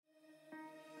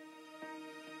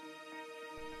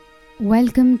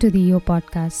Welcome to the Yo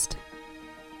podcast.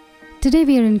 Today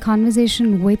we are in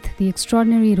conversation with the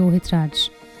extraordinary Rohit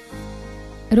Raj.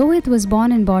 Rohit was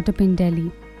born and brought up in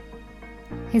Delhi.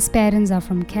 His parents are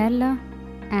from Kerala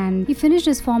and he finished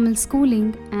his formal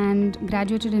schooling and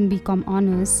graduated in BCom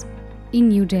Honours in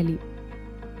New Delhi.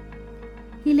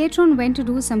 He later on went to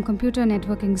do some computer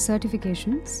networking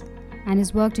certifications and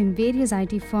has worked in various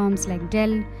IT firms like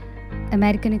Dell,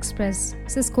 American Express,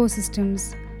 Cisco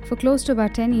Systems, for close to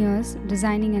about 10 years,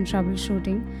 designing and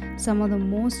troubleshooting some of the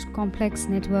most complex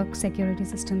network security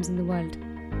systems in the world.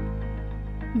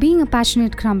 Being a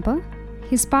passionate crumper,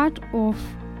 he's part of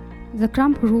the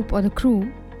crump group or the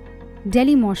crew,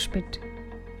 Delhi Mosh Pit.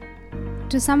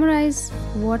 To summarize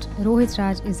what Rohit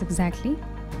Raj is exactly,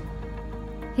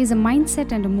 he's a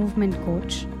mindset and a movement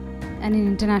coach, and an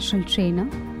international trainer,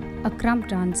 a crump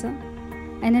dancer,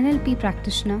 an NLP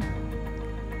practitioner,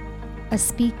 a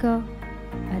speaker,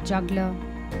 a juggler,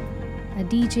 a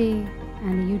DJ,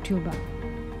 and a YouTuber.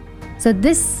 So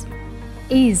this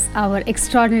is our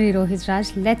extraordinary Rohit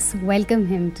Raj. Let's welcome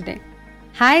him today.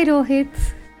 Hi Rohit.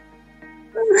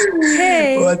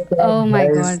 Hey. What's up, Oh my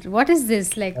guys? God. What is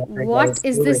this? Like, How are you what guys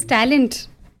is this doing? talent?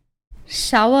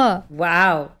 Shower.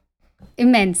 Wow.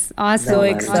 Immense. Awesome. So No,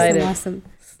 man, excited. Awesome.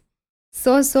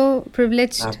 So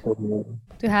privileged absolutely.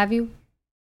 to have you.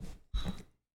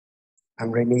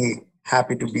 I'm really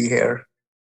happy to be here,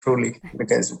 truly,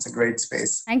 because it's a great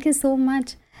space. Thank you so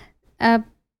much. Uh,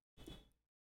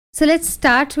 so let's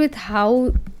start with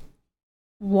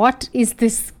what is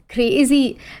this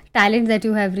crazy talent that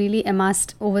you have really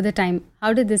amassed over the time?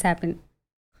 How did this happen?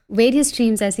 Various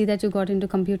streams, I see that you got into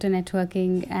computer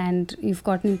networking and you've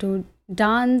gotten into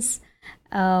dance,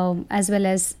 as well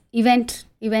as event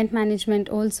management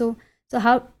also.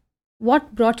 So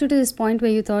what brought you to this point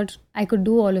where you thought I could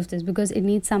do all of this? Because it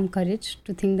needs some courage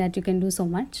to think that you can do so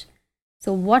much.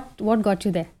 So what got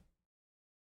you there?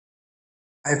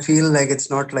 I feel like it's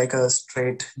not like a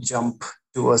straight jump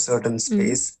to a certain Mm-hmm.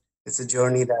 space. It's a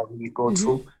journey that we go Mm-hmm.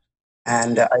 through.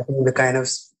 And I think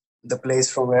the place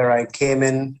from where I came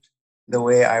in, the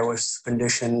way I was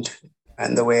conditioned,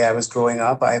 and the way I was growing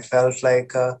up, I felt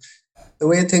like the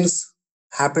way things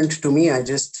happened to me, I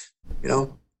just,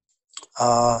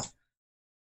 uh,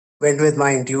 went with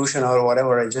my intuition or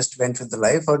whatever. I just went with the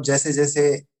life, or just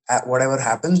whatever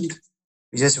happened,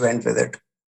 we just went with it.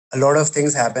 A lot of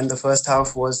things happened. The first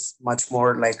half was much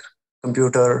more like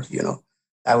computer.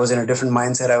 I was in a different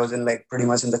mindset. I was in like pretty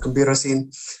much in the computer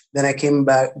scene. Then I came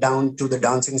back down to the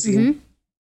dancing scene. Mm-hmm.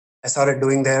 I started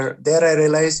doing there. There I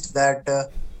realized that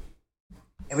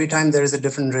every time there is a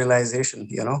different realization.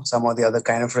 Some or the other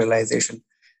kind of realization.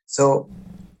 So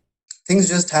things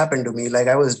just happened to me. Like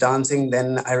I was dancing,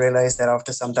 then I realized that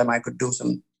after some time I could do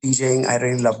some DJing. I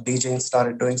really loved DJing.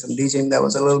 Started doing some DJing. That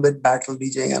was a little bit battle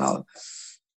DJing and all.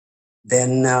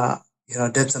 Then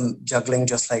did some juggling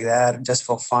just like that, just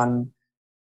for fun.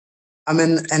 I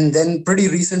mean, and then pretty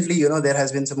recently, there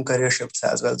has been some career shifts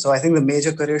as well. So I think the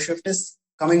major career shift is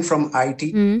coming from IT,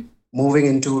 Mm-hmm. moving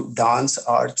into dance,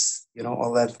 arts,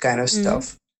 all that kind of Mm-hmm.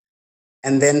 stuff.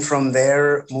 And then from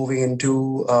there, moving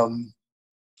into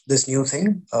this new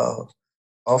thing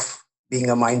of being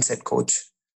a mindset coach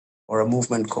or a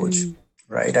movement coach,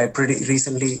 right? I pretty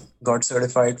recently got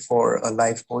certified for a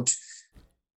life coach.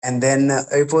 And then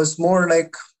it was more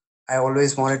like I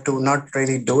always wanted to not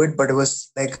really do it, but it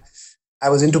was like I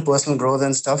was into personal growth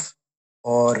and stuff.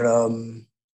 Or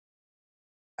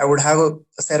I would have a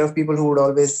set of people who would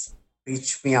always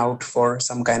reach me out for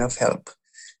some kind of help,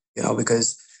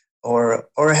 because or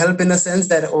help in a sense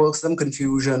that or some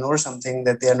confusion or something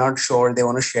that they are not sure they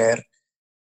want to share.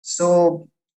 So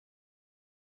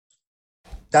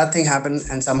that thing happened,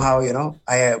 and somehow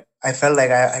I felt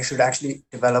like I should actually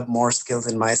develop more skills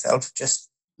in myself, just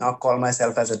not call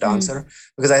myself as a dancer,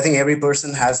 because I think every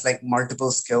person has like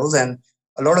multiple skills and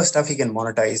a lot of stuff he can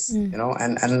monetize,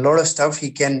 and a lot of stuff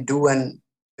he can do and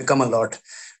become a lot,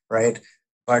 right?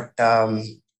 But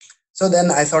so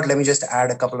then I thought, let me just add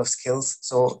a couple of skills.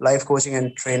 So life coaching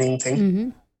and training thing, Mm-hmm.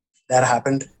 that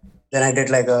happened. Then I did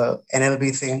like a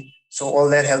NLP thing. So all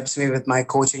that helps me with my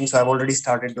coaching. So I've already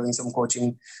started doing some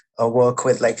coaching work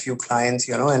with like few clients,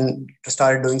 and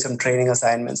started doing some training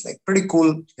assignments, like pretty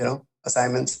cool,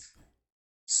 assignments.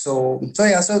 So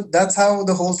yeah, so that's how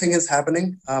the whole thing is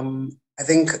happening. I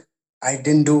think I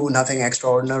didn't do nothing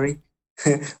extraordinary,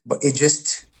 but it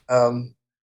just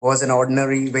was an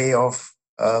ordinary way of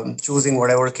choosing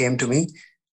whatever came to me.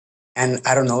 And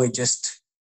I don't know, it just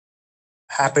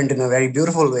happened in a very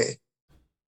beautiful way,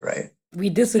 right? We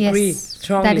disagree Yes, that is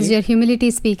strongly. your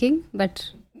humility speaking,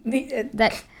 but The-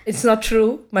 that It's not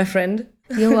true, my friend.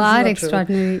 you It's are not true.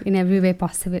 extraordinary in every way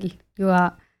possible. You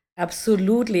are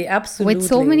Absolutely, with so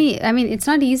absolutely. many, I mean, it's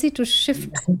not easy to shift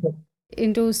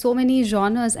into so many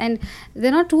genres, and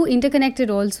they're not too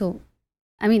interconnected also.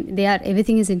 I mean, they are,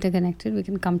 everything is interconnected, we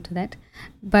can come to that.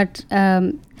 But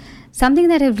something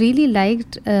that I've really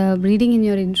liked reading in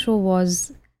your intro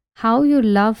was how you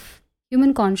love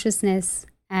human consciousness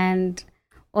and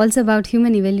also about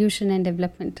human evolution and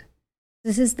development.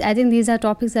 This is, I think these are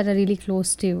topics that are really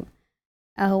close to you.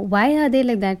 Why are they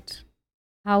like that?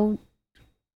 How,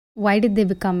 why did they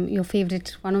become your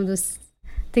favorite, one of those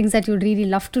things that you'd really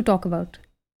love to talk about?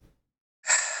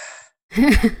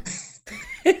 I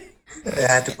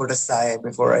had to put a sigh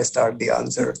before I start the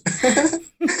answer.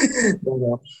 No,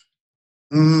 no.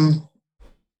 Mm,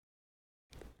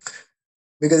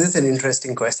 because it's an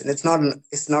interesting question. It's not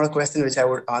a question which I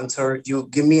would answer. You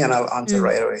give me and I'll answer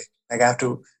right away. Like I have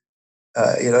to,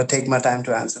 take my time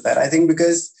to answer that. I think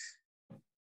because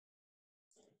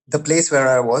the place where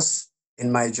I was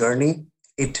in my journey,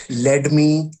 it led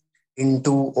me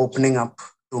into opening up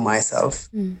to myself.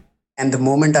 And the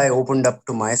moment I opened up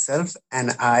to myself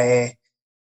and I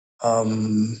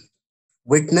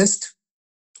witnessed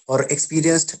or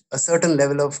experienced a certain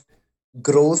level of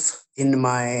growth in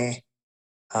my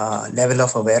level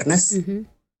of awareness,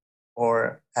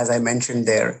 or as I mentioned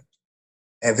there,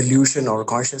 evolution or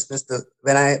consciousness.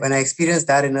 When I experienced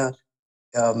that in a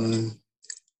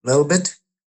little bit,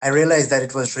 I realized that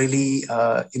it was really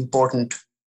important.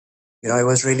 It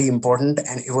was really important,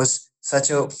 and it was such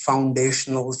a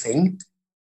foundational thing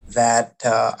that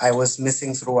I was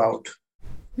missing throughout.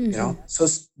 So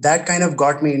that kind of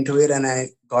got me into it, and I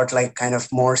got like kind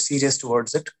of more serious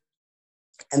towards it.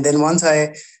 And then once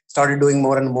I started doing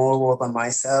more and more work on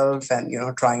myself,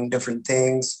 and trying different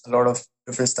things, a lot of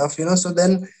different stuff, so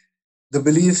then the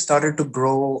belief started to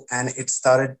grow, and it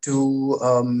started to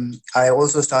I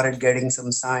also started getting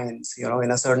some signs,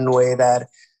 in a certain way that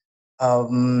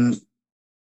um,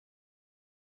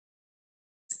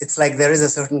 it's like there is a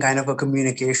certain kind of a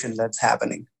communication that's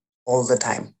happening all the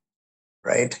time,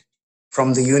 right?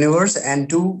 From the universe and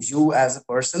to you as a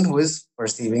person who is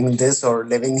perceiving this or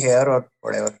living here or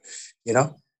whatever, you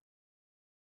know.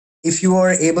 If you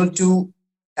are able to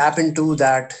tap into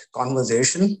that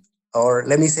conversation, or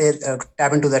let me say,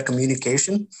 tap into that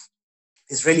communication,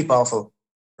 is really powerful,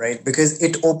 right? Because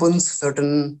it opens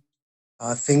certain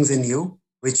things in you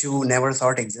which you never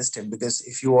thought existed. Because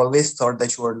if you always thought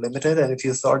that you were limited, and if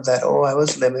you thought that, oh, I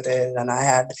was limited and I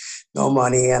had no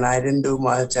money and I didn't do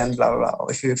much and blah blah blah,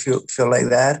 if you feel like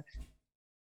that,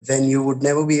 then you would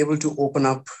never be able to open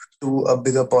up to a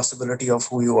bigger possibility of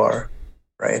who you are,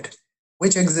 right?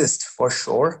 Which exists for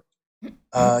sure.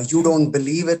 You don't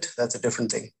believe it, that's a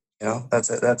different thing.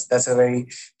 That's a very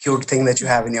cute thing that you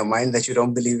have in your mind, that you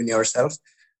don't believe in yourself.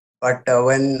 But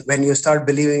when you start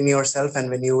believing in yourself, and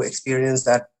when you experience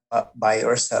that by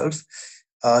yourself,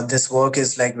 this work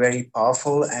is like very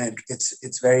powerful, and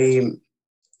it's a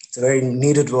very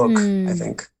needed work, I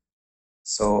think.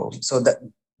 So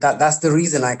that's the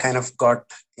reason I kind of got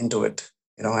into it,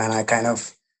 and I kind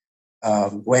of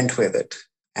went with it,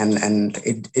 and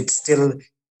it still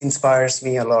inspires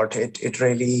me a lot. It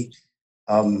really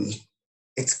um,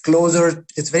 it's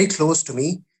very close to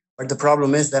me, but the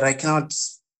problem is that I cannot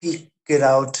speak it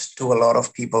out to a lot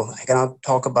of people. I cannot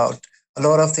talk about a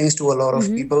lot of things to a lot of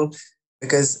people,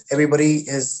 because everybody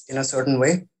is in a certain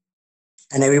way,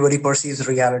 and everybody perceives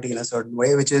reality in a certain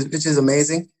way, which is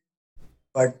amazing.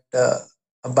 But a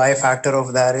byfactor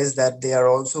of that is that they are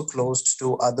also closed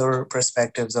to other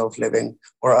perspectives of living,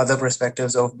 or other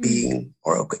perspectives of being,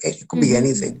 or it could be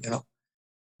anything.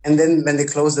 And then when they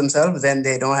close themselves, then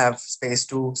they don't have space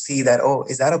to see that, oh,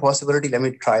 is that a possibility? Let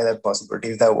me try that possibility,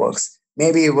 if that works.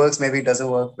 Maybe it works, maybe it doesn't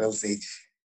work, we'll see.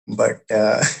 But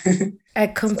I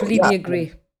completely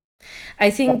agree.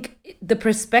 I think the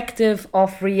perspective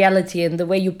of reality and the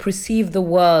way you perceive the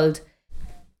world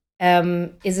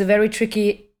is a very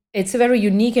tricky, it's a very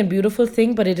unique and beautiful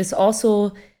thing, but it is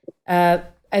also,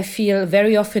 I feel,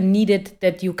 very often needed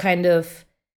that you kind of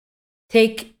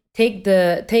take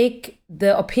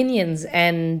the opinions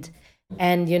and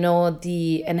and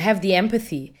have the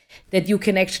empathy that you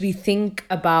can actually think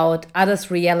about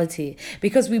others' reality,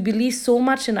 because we believe so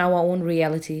much in our own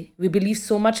reality, we believe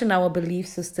so much in our belief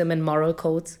system and moral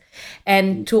codes,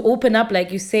 and to open up,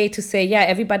 like you say, to say, yeah,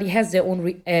 everybody has their own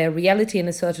reality in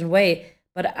a certain way,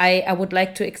 but I would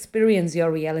like to experience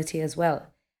your reality as well.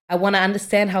 I want to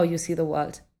understand how you see the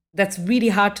world. That's really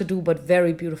hard to do, but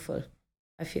very beautiful,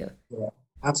 I feel. yeah,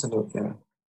 absolutely.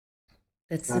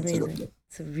 That's amazing. Absolutely.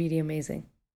 It's really amazing.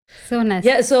 So nice.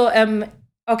 Yeah, so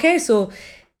okay, so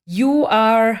you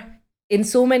are in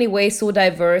so many ways so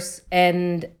diverse,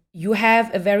 and you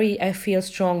have a very, I feel,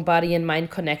 strong body and mind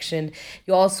connection.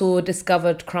 You also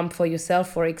discovered Crump for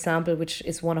yourself, for example, which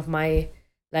is one of my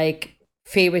like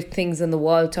favorite things in the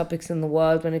world, topics in the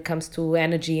world when it comes to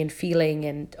energy and feeling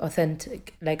and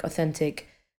authentic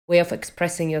way of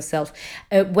expressing yourself.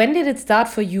 When did it start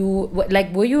for you?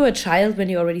 Like, were you a child when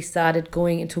you already started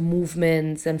going into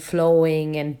movements and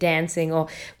flowing and dancing, or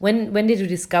when did you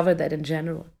discover that in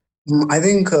general? I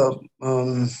think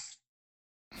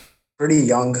pretty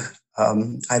young.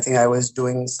 I think I was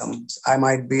doing some, I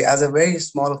might be, as a very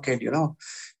small kid,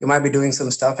 you might be doing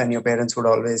some stuff and your parents would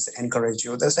always encourage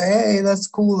you. They say, hey, that's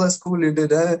cool, you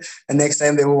did it. And next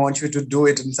time they will want you to do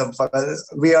it in some fun.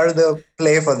 We are the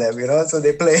play for them, so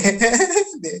they play.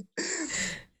 they,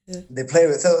 they play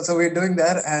with. So we're doing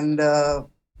that. And uh,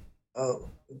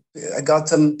 I got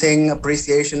something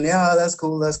appreciation. Yeah, that's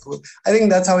cool. That's cool. I think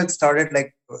that's how it started,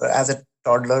 like as a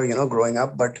toddler, growing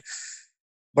up. But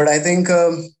I think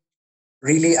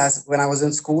really, as when I was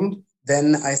in school,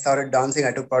 then I started dancing.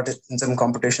 I took part in some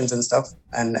competitions and stuff,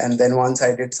 and then once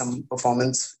I did some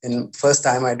performance. In first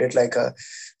time I did like a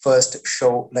first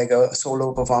show, like a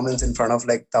solo performance in front of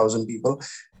like 1,000 people,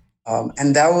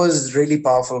 and that was really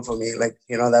powerful for me. Like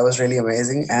that was really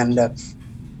amazing, and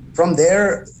from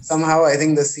there somehow I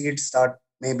think the seed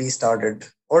started,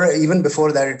 or even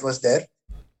before that it was there.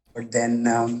 But then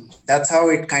that's how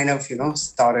it kind of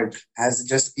started, as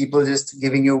just people just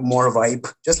giving you more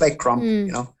vibe, just like Crump.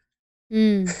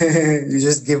 You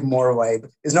just give more vibe.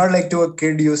 It's not like to a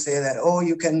kid you say that, oh,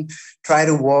 you can try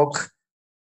to walk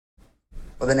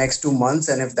for the next 2 months,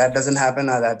 and if that doesn't happen,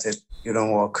 that's it, you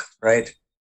don't walk, right?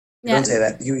 You don't say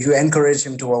that. You encourage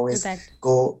him to always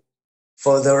go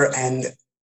further and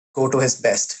go to his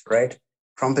best, right?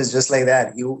 Crump is just like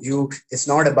that. It's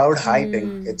not about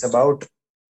hyping, it's about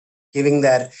giving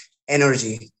that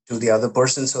energy to the other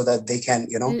person so that they can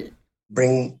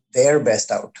bring their best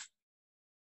out.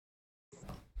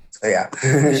 So yeah.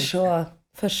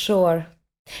 For sure.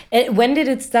 When did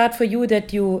it start for you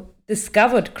that you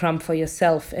discovered Crump for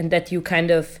yourself and that you kind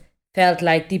of felt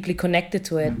like deeply connected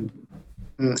to it?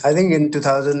 I think in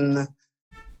 2000,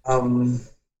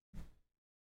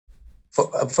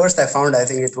 first I found, I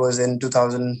think it was in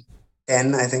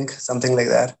 2010, I think, something like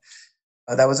that.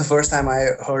 That was the first time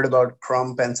I heard about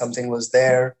Crump, and something was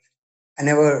there.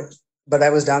 But I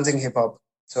was dancing hip hop.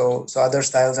 So other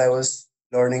styles I was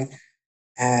learning.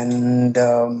 And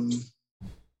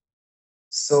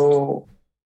so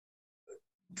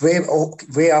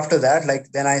way after that,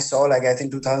 like then I saw, like I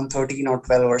think 2013 or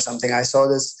 12 or something, I saw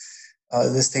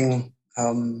this thing,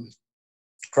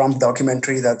 Crump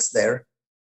documentary that's there,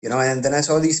 and then I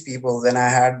saw these people. Then I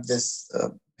had this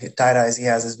Tyrese, he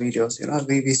has his videos,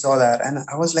 we saw that, and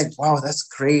I was like, wow, that's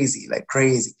crazy, like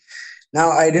crazy. Now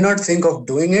I did not think of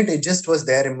doing it. It just was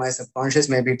there in my subconscious.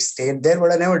 Maybe it stayed there,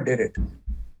 but I never did it.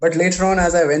 But later on,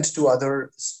 as I went to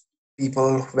other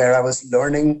people where I was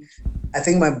learning, I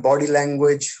think my body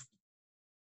language,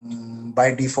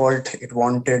 by default, it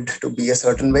wanted to be a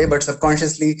certain way, but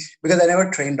subconsciously, because I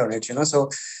never trained on it,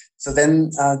 so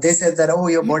then they said that, oh,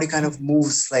 your body kind of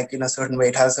moves like in a certain way.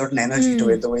 It has a certain energy to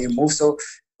it, the way you move. So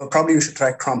probably you should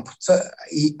try Crump. So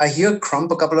I hear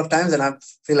Crump a couple of times and I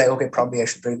feel like, okay, probably I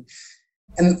should bring.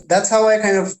 And that's how I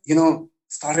kind of,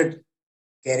 started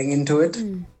getting into it.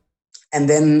 And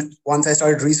then once I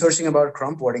started researching about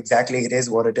Crump, what exactly it is,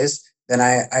 what it is, then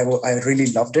I really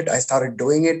loved it. I started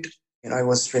doing it. It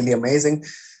was really amazing.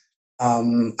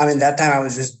 That time I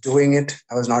was just doing it.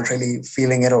 I was not really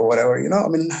feeling it or whatever, you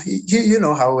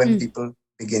know how when people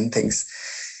begin things.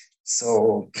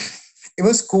 So it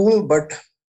was cool, but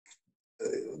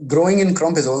growing in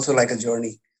Crump is also like a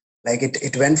journey. Like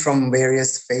it went from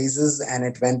various phases, and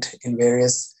it went in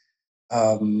various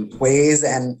ways.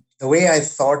 And the way I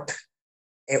thought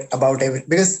about everything,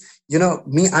 because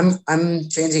me, I'm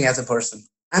changing as a person.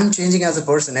 I'm changing as a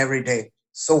person every day.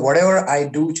 So whatever I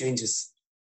do changes,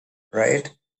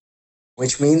 right?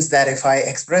 Which means that if I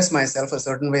express myself a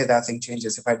certain way, that thing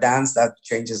changes. If I dance, that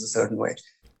changes a certain way.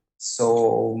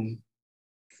 So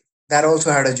that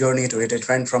also had a journey to it. It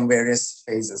went from various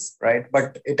phases, right?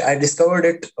 But I discovered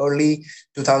it early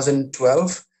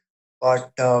 2012,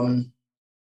 but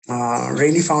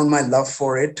really found my love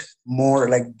for it, more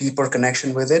like deeper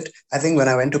connection with it, I think, when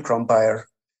I went to Crumpire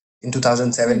in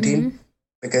 2017.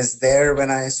 Because there, when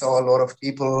I saw a lot of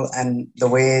people and the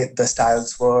way the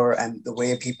styles were and the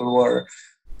way people were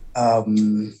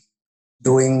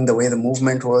doing, the way the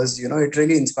movement was, it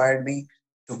really inspired me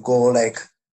to go like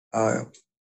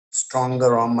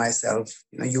stronger on myself,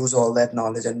 use all that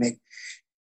knowledge and make.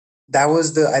 That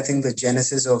was I think, the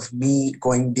genesis of me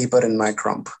going deeper in my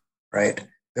Crump, right?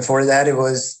 Before that, it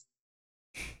was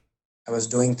I was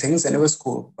doing things and it was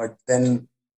cool. But then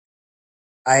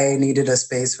I needed a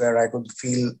space where I could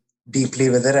feel deeply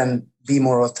with it and be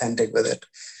more authentic with it.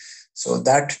 So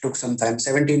that took some time.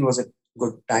 17 was a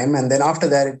good time. And then after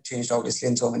that, it changed obviously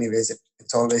in so many ways.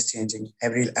 It's always changing.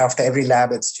 After every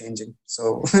lab, it's changing.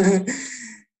 So,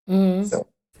 so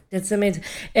That's amazing.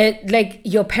 Like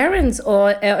your parents,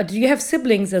 or do you have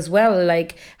siblings as well?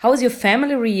 Like, how is your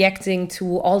family reacting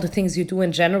to all the things you do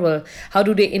in general? How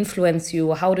do they influence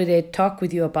you? How do they talk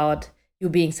with you about you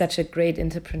being such a great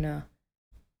entrepreneur?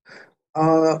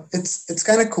 it's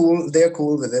kind of cool. They're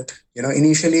cool with it.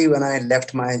 Initially when I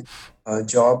left my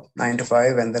job 9 to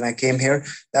 5, and then I came here,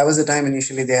 that was the time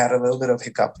initially they had a little bit of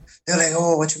hiccup. They're like,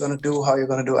 "Oh, what you gonna do? How you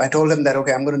gonna do?" I told them that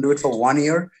okay, I'm gonna do it for 1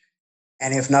 year,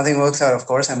 and if nothing works out, of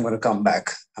course I'm gonna come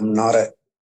back. I'm not a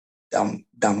dumb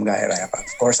guy, right?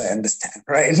 Of course I understand,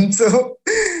 right? And so,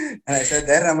 and I said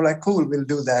that I'm like, cool, we'll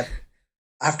do that.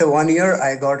 After 1 year,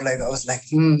 I was like,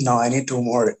 no, I need two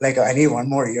more. Like, I need one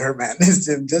more year, man. It's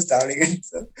just starting it.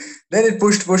 So then it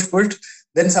pushed.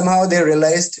 Then somehow they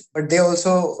realized, but they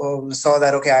also saw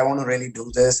that, okay, I want to really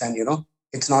do this. And,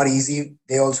 it's not easy.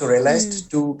 They also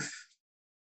realized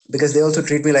because they also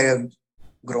treat me like a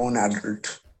grown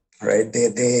adult, right?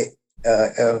 Uh,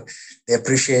 uh, they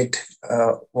appreciate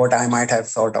what I might have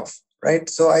thought of, right?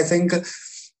 So I think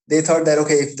they thought that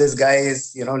okay, if this guy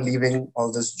is leaving all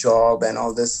this job and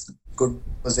all this good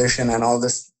position and all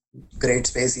this great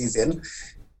space he's in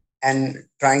and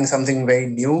trying something very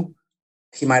new,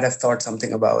 he might have thought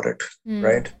something about it,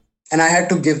 right? And I had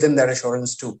to give them that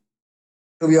assurance too.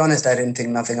 To be honest, I didn't think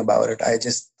nothing about it. I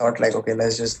just thought like, okay,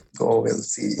 let's just go, we'll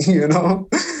see.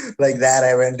 Like that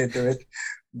I went into it.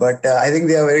 But I think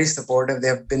they are very supportive. They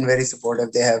have been very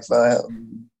supportive. They have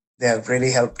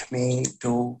really helped me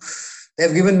to. They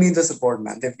have given me the support,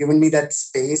 man. They've given me that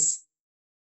space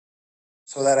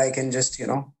so that I can just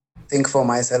think for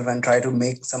myself and try to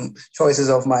make some choices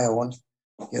of my own.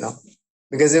 You know,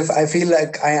 because if I feel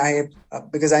like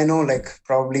because I know like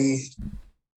probably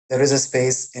there is a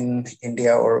space in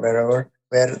India or wherever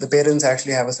where the parents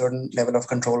actually have a certain level of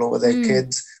control over their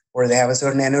kids, or they have a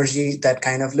certain energy that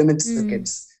kind of limits the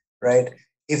kids, right?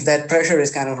 If that pressure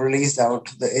is kind of released out,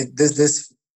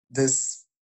 this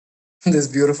this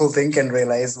beautiful thing can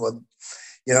realize what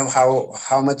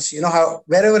how much how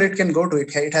wherever it can go to.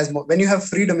 It has more, when you have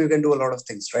freedom, you can do a lot of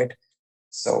things, right?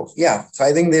 So yeah, so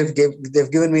I think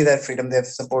they've given me that freedom. They've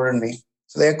supported me,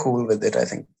 so they're cool with it, I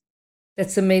think.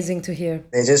 That's amazing to hear.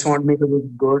 They just want me to be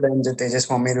good, and they just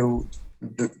want me to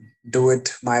do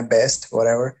it my best,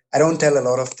 whatever. I don't tell a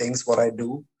lot of things what I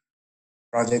do,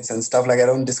 projects and stuff. Like I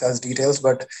don't discuss details,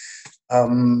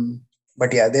 um,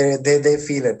 but yeah, they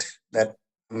feel it that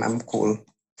I'm cool.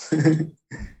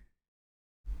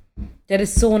 That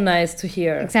is so nice to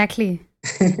hear. Exactly.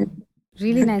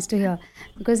 Really nice to hear,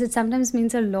 because it sometimes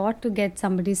means a lot to get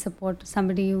somebody's support,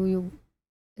 somebody who you,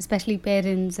 especially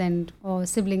parents and or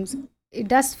siblings. It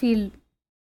does feel,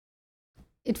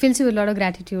 it fills you with a lot of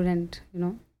gratitude and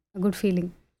a good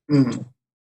feeling. Mm.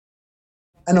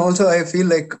 And also, I feel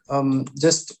like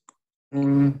just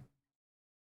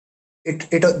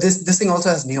this thing also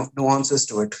has nuances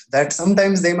to it. That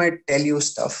sometimes they might tell you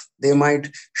stuff. They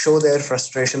might show their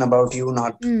frustration about you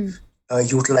not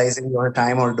utilizing your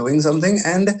time or doing something,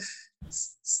 and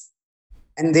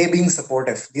they being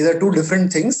supportive. These are two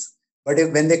different things. But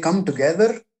when they come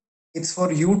together, it's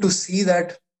for you to see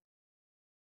that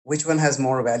which one has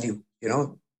more value.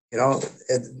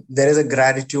 There is a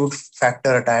gratitude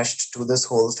factor attached to this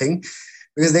whole thing,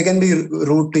 because they can be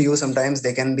rude to you sometimes.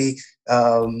 They can be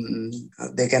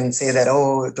they can say that,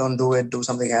 oh, don't do it, do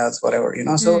something else, whatever.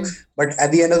 So but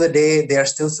at the end of the day, they are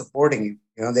still supporting you.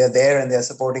 They're there and they're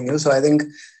supporting you. So I think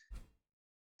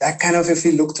that kind of, if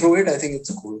you look through it, I think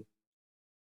it's cool.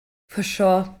 For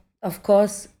sure. Of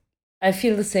course. I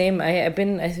feel the same. I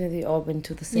think we all been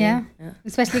to the same. Yeah.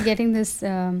 Especially getting this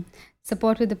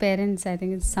support with the parents, I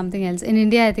think it's something else. In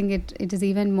India, I think it is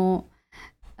even more,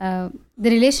 the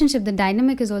relationship, the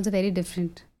dynamic is also very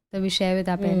different that we share with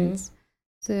our parents.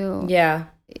 So yeah,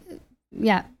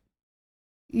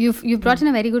 you've brought in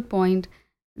a very good point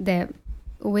there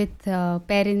with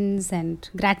parents and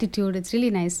gratitude. It's really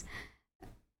nice.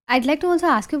 I'd like to also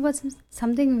ask you about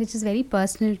something which is very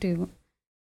personal to you: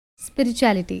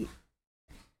 spirituality.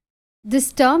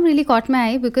 This term really caught my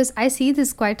eye because I see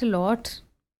this quite a lot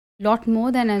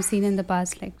more than I've seen in the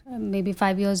past. Like maybe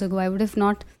 5 years ago, I would have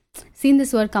not seen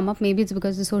this word come up. Maybe it's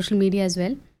because of social media as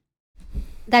well,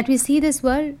 that we see this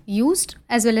word used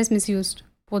as well as misused,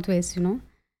 both ways,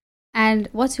 And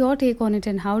what's your take on it,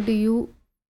 and how are you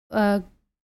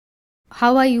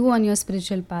on your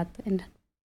spiritual path? And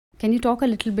Can you talk a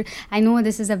little bit? I know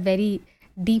this is a very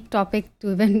deep topic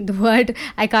to even the word.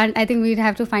 I think we'd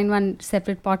have to find one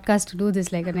separate podcast to do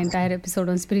this, like an entire episode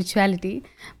on spirituality.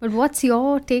 But what's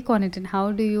your take on it, and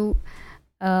how do you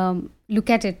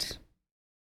look at it?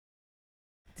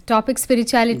 The topic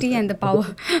spirituality and the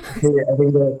power. I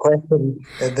think the question,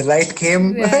 the light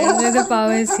came. Yeah, the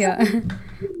power is here.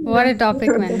 What a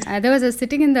topic, man. There was a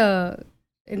sitting in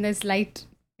this light.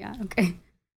 Yeah, okay.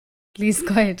 Please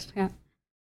go ahead. Yeah.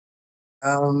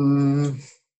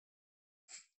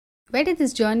 Where did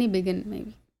this journey begin,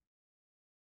 maybe?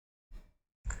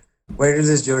 Where did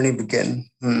this journey begin?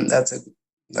 That's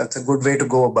a good way to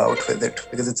go about with it,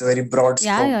 because it's a very broad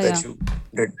scope that you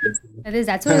did.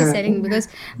 That's what I was saying, because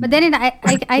but then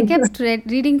I kept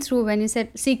reading through when you said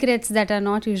secrets that are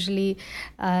not usually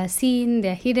seen,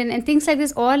 they're hidden, and things like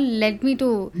this all led me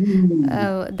to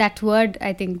that word,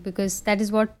 I think, because that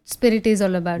is what spirit is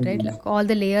all about, right? Like all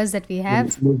the layers that we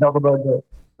have. We'll talk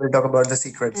about the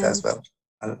secrets as well.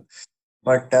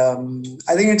 But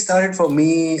I think it started for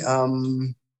me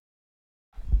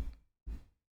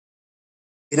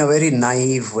in a very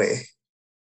naive way,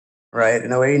 right?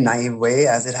 In a very naive way,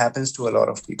 as it happens to a lot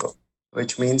of people,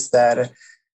 which means that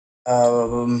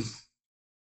in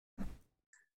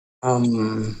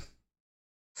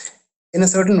a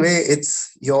certain way,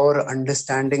 it's your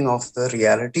understanding of the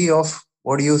reality of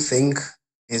what do you think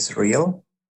is real,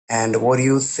 and what do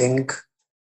you think,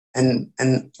 and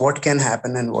what can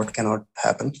happen and what cannot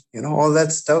happen. All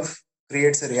that stuff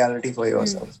creates a reality for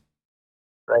yourself,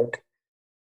 right?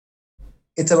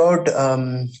 It's about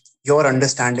your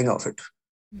understanding of it,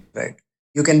 right?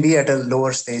 You can be at a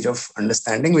lower stage of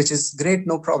understanding, which is great,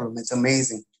 no problem. It's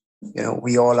amazing.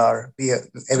 We all are.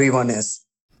 Everyone is,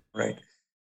 right?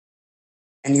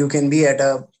 And you can be at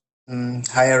a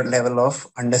higher level of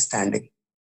understanding.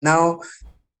 Now,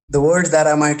 the words that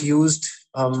I might used.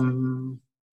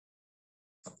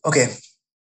 Okay,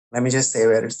 let me just say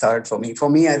where it started for me. For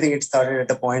me, I think it started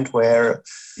at a point where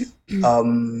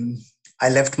I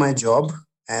left my job,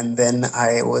 and then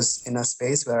I was in a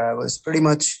space where I was pretty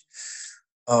much,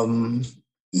 even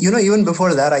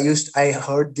before that, I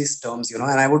heard these terms, and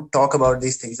I would talk about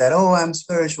these things that, oh, I'm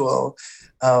spiritual.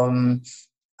 But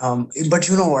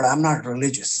you know what? I'm not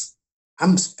religious.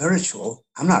 I'm spiritual.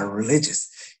 I'm not religious.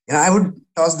 I would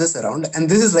toss this around. And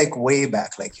this is like way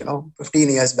back, 15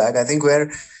 years back, I think,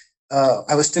 where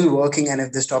I was still working. And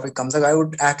if this topic comes up, I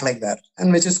would act like that.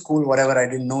 And which is cool, whatever. I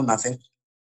didn't know nothing.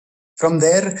 From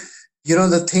there,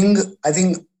 the thing, I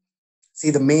think, see,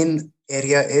 the main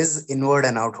area is inward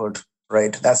and outward,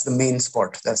 right? That's the main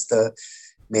spot. That's the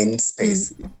main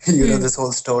space. This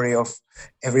whole story of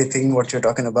everything, what you're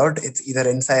talking about, it's either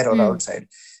inside or outside.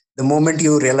 The moment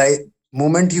you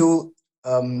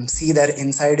see that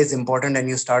inside is important and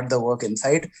you start the work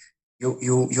inside,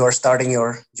 you are starting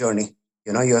your journey.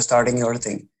 You're starting your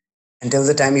thing. Until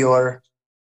the time you are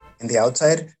in the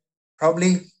outside,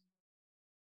 probably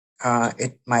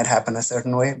it might happen a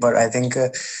certain way. But I think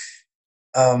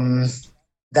that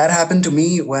happened to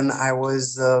me when I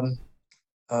was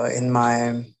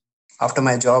after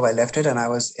my job. I left it, and I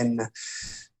was in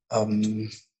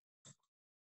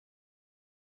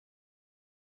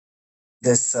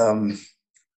this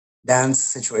dance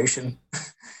situation,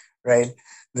 right?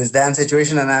 This dance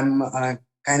situation, and I'm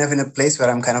kind of in a place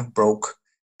where I'm kind of broke.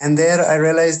 And there I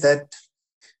realized that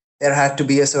there had to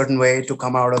be a certain way to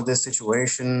come out of this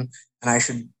situation, and I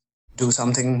should do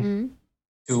something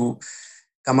to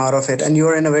come out of it. And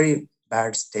you're in a very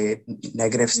bad state,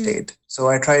 negative state. So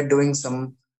I tried doing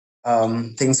some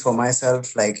things for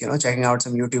myself, like, checking out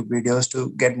some YouTube videos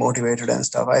to get motivated and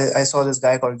stuff. I saw this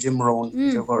guy called Jim Rohn,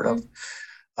 if you've heard of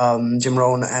Jim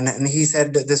Rohn, and he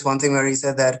said this one thing where he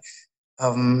said that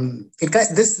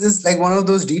this is like one of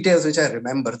those details which I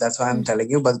remember. That's why I'm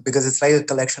telling you, but because it's like a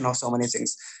collection of so many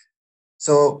things.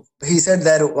 So he said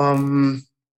that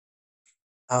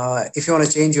if you want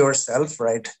to change yourself,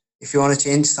 right? If you want to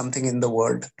change something in the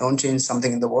world, don't change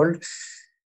something in the world,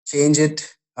 change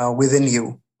it within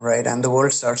you, right? And the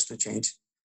world starts to change.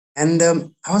 And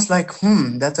I was like,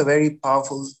 that's a very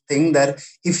powerful thing, that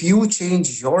if you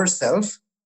change yourself,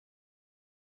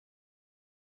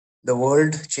 the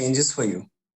world changes for you.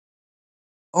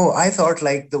 Oh, I thought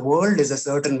like the world is a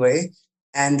certain way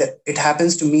and it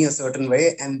happens to me a certain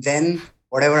way, and then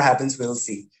whatever happens, we'll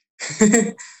see.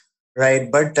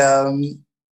 Right? But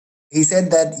he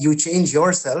said that you change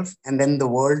yourself and then the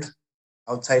world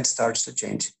outside starts to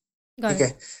change.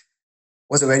 Okay.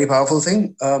 Was a very powerful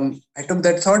thing. I took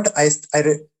that thought. I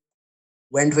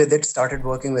went with it, started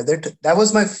working with it. That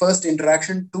was my first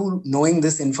interaction to knowing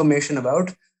this information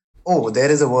about, oh,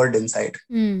 there is a world inside,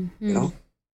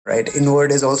 right?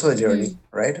 Inward is also a journey,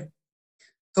 right?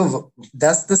 So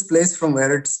that's this place from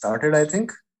where it started, I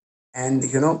think. And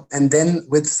and then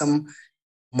with some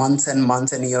months and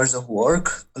months and years of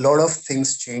work, a lot of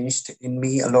things changed in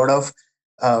me. A lot of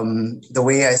the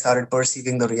way I started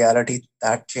perceiving the reality,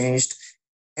 that changed.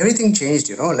 Everything changed,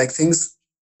 like things,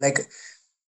 like,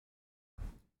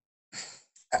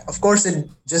 of course, it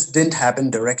just didn't happen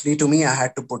directly to me. I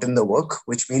had to put in the work,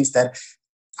 which means that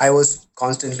I was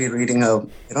constantly reading a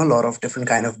lot of different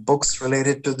kind of books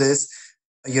related to this.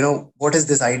 What is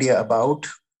this idea about?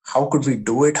 How could we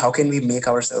do it? How can we make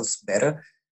ourselves better?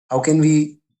 How can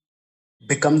we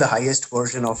become the highest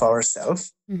version of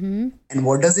ourselves? And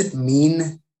what does it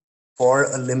mean for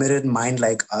a limited mind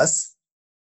like us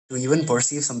to even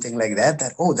perceive something like that?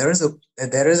 That, oh, there is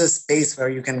a space where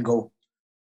you can go.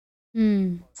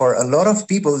 For a lot of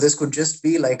people, this could just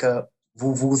be like a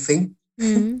woo woo thing.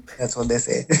 That's what they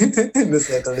say in the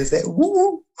circle. They say woo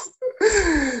woo.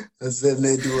 That's when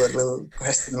they do a little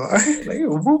question mark, like a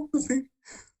woo thing.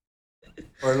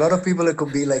 For a lot of people, it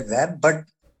could be like that. But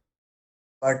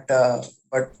uh,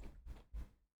 but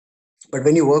but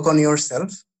when you work on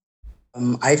yourself,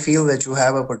 I feel that you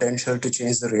have a potential to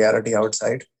change the reality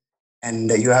outside, and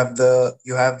you have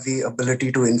the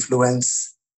ability to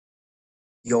influence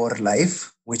your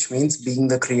life, which means being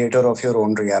the creator of your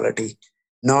own reality,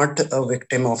 not a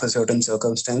victim of a certain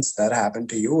circumstance that happened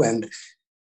to you, and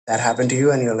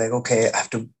you're like, okay, I have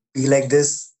to be like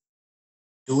this,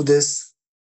 do this,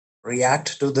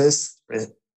 react to this,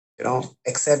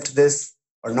 accept this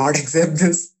or not accept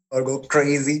this or go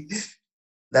crazy.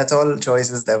 That's all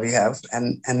choices that we have,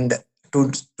 and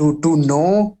to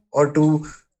know or to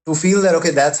feel that,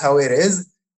 okay, that's how it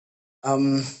is.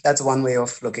 That's one way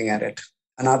of looking at it.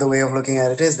 Another way of looking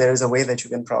at it is there is a way that you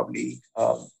can probably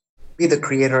be the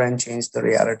creator and change the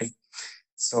reality.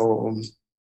 So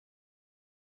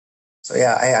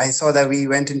yeah, I saw that we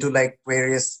went into like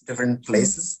various different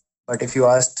places. But if you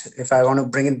asked if I want to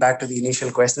bring it back to the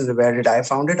initial questions of where did I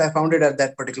found it, I found it at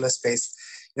that particular space.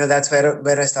 That's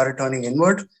where I started turning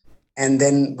inward. And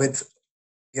then with,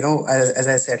 as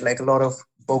I said, like a lot of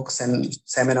books and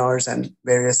seminars and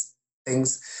various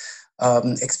things,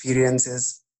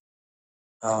 experiences,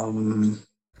 a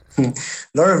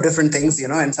lot of different things,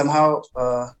 and somehow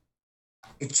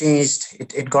it changed.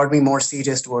 It got me more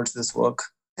serious towards this work.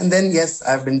 And then, yes,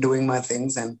 I've been doing my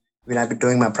things, and I've been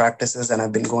doing my practices, and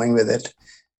I've been going with it.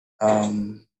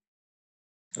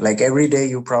 Like every day,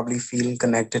 you probably feel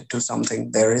connected to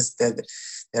something. There is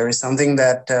something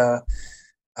that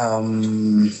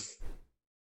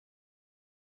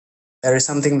there is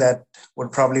something that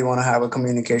would probably want to have a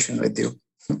communication with you.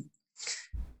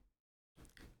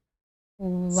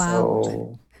 Wow.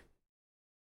 So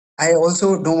I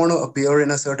also don't want to appear in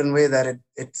a certain way that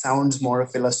it sounds more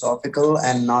philosophical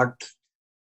and not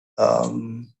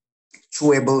um,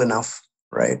 chewable enough,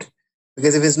 right?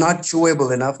 Because if it's not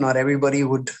chewable enough, not everybody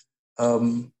would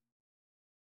um,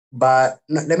 buy.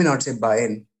 No, let me not say buy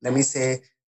in. Let me say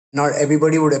not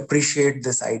everybody would appreciate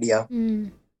this idea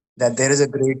that there is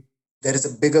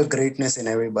a bigger greatness in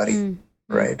everybody,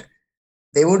 right?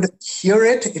 They would hear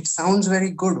it. It sounds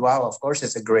very good. Wow, of course,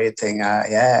 it's a great thing.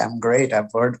 Yeah, I'm great. I've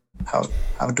heard how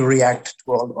to react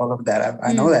to all of that.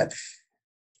 I know that.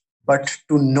 But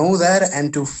to know that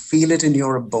and to feel it in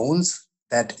your bones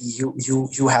that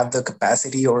you have the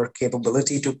capacity or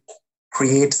capability to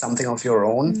create something of your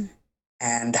own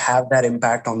and have that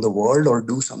impact on the world or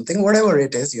do something, whatever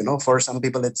it is, for some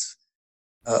people it's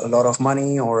a lot of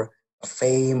money or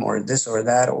fame or this or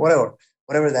that or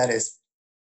whatever that is.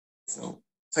 So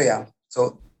yeah,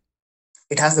 so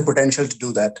it has the potential to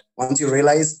do that. Once you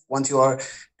are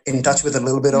in touch with a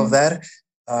little bit of that,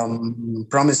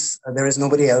 promise, there is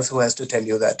nobody else who has to tell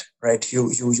you that, right?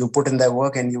 You put in that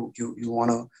work, and you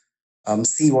want to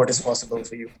see what is possible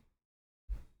for you.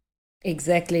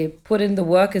 Exactly. Put in the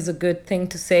work is a good thing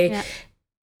to say. Yeah.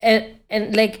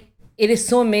 And like, it is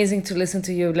so amazing to listen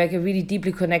to you. Like, I really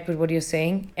deeply connect with what you're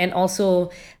saying. And also,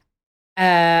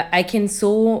 I can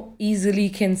so easily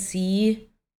can see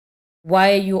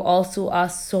why you also are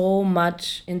so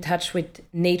much in touch with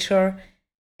nature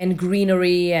and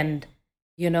greenery and,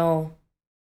 you know,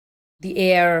 the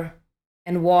air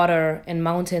and water and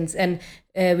mountains. And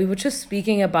we were just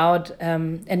speaking about,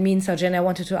 and me and Sarjan, I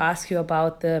wanted to ask you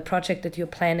about the project that you're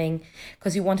planning,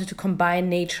 because you wanted to combine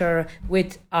nature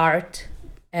with art,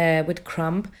 with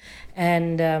Crump.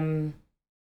 And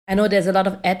I know there's a lot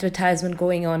of advertisement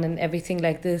going on and everything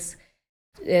like this.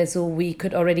 So we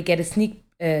could already get a sneak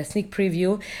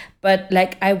preview. But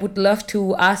like, I would love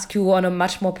to ask you on a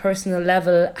much more personal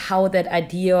level how that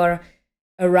idea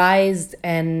arose,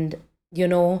 and you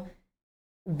know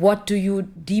what do you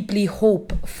deeply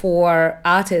hope for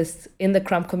artists in the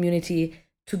crump community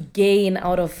to gain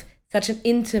out of such an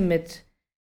intimate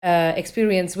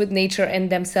experience with nature and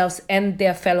themselves and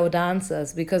their fellow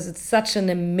dancers, because it's such an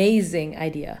amazing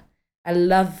idea. I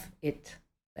love it.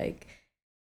 Like,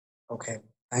 Okay.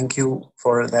 Thank you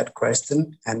for that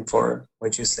question and for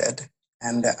what you said.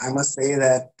 And I must say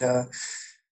that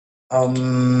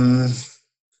um,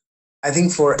 I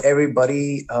think for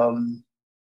everybody,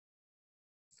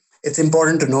 it's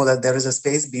important to know that there is a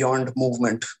space beyond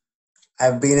movement.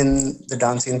 I've been in the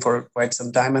dancing for quite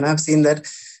some time, and I've seen that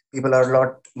people are a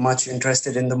lot much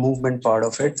interested in the movement part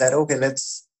of it. That okay,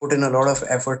 let's put in a lot of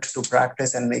effort to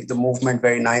practice and make the movement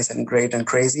very nice and great and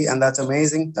crazy, and that's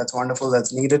amazing. That's wonderful.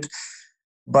 That's needed.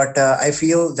 But I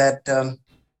feel that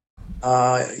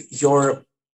your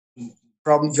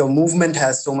problem, your movement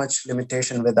has so much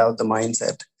limitation without the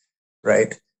mindset,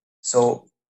 right? So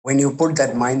when you put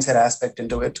that mindset aspect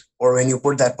into it, or when you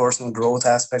put that personal growth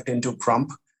aspect into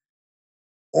crump,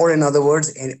 or in other words,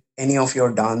 in any of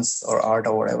your dance or art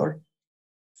or whatever,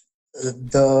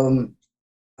 the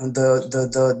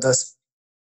the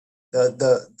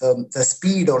the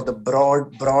speed or the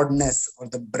broadness or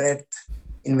the breadth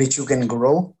in which you can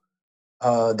grow,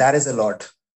 that is a lot,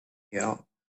 you know.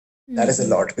 That is a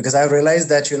lot, because I've realized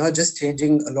that, just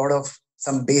changing a lot of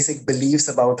some basic beliefs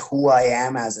about who I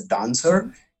am as a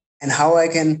dancer and how I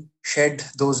can shed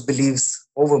those beliefs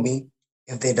over me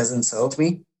if they doesn't serve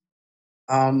me.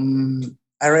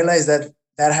 I realized that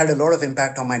that had a lot of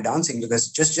impact on my dancing,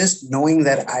 because just knowing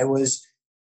that I was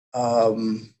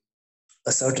um,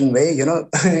 a certain way,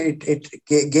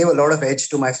 it gave a lot of edge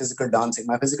to my physical dancing.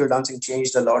 My physical dancing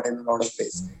changed a lot in a lot of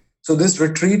ways. So this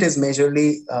retreat is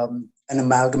majorly an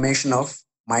amalgamation of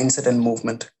mindset and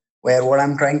movement, where what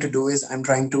I'm trying to do is I'm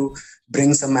trying to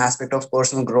bring some aspect of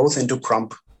personal growth into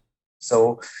crump.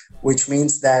 So, which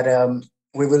means that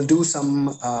we will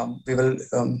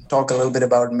talk a little bit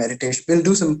about meditation. We'll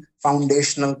do some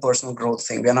foundational personal growth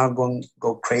thing. We're not going to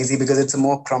go crazy because it's a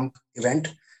more crump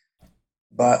event.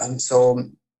 But so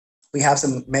we have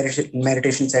some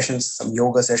meditation sessions, some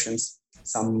yoga sessions,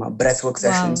 some breathwork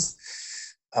sessions,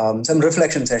 some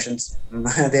reflection sessions.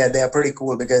 They are pretty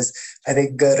cool, because I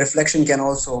think reflection can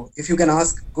also, if you can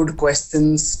ask good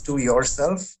questions to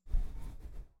yourself,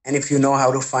 and if you know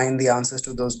how to find the answers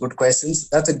to those good questions,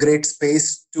 that's a great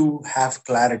space to have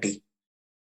clarity,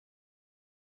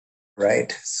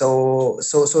 right? So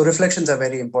reflections are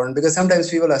very important, because sometimes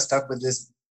people are stuck with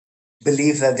this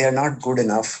believe that they are not good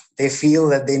enough. They feel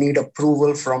that they need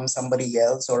approval from somebody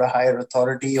else, or a higher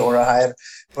authority, or a higher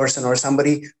person, or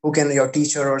somebody who can, your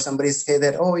teacher or somebody, say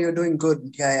that, oh, you're doing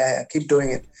good. Yeah, keep doing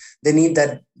it. They need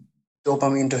that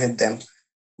dopamine to hit them,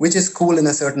 which is cool in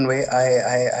a certain way.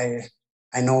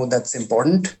 I know that's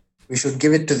important. We should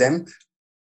give it to them.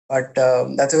 But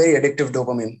that's a very addictive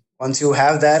dopamine. Once you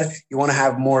have that, you want to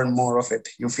have more and more of it.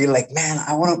 You feel like, man,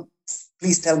 I want to,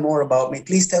 please tell more about me.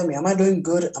 Please tell me, am I doing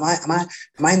good? Am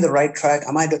I in the right track?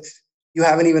 You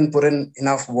haven't even put in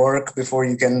enough work before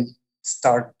you can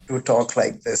start to talk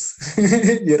like this.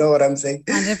 You know what I'm saying?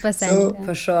 100%. So,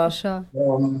 for sure.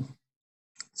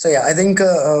 so yeah, I think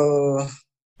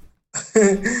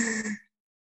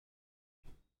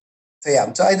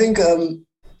so I think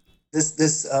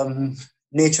this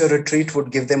nature retreat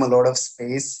would give them a lot of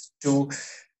space to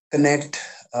connect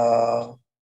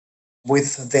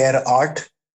with their art,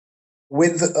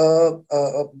 with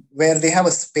where they have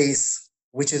a space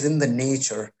which is in the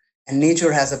nature, and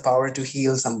nature has a power to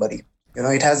heal somebody.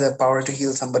 It has a power to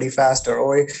heal somebody faster,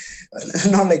 or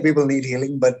not like people need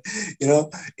healing, but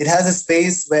it has a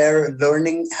space where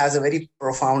learning has a very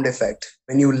profound effect.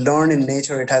 When you learn in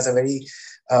nature, it has a very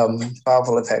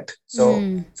powerful effect. So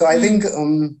I think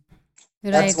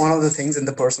that's one of the things in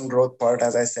the personal growth part,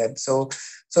 as I said. So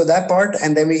that part,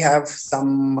 and then we have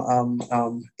some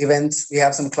events. We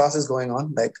have some classes going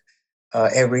on, like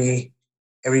every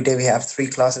day we have 3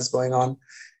 classes going on,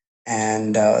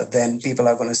 and then people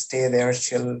are going to stay there,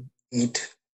 chill,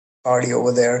 eat, party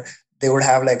over there. They would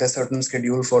have like a certain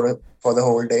schedule for the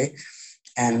whole day,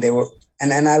 and they were,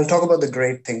 and I'll talk about the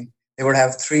great thing. They would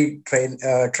have 3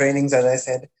 trainings, as I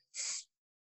said,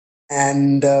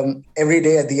 and every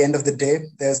day at the end of the day,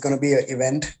 there's going to be an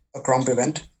event, a crump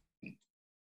event.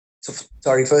 So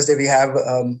sorry, first day we have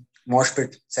mosh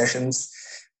pit sessions.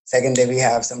 Second day we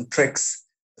have some tricks.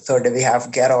 The third day we have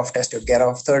get off, test your get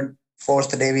off.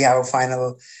 Fourth day we have a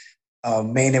final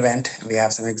main event. We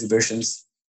have some exhibitions.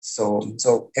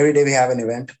 So every day we have an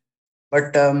event.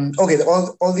 But okay,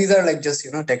 all these are like just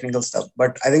technical stuff.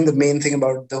 But I think the main thing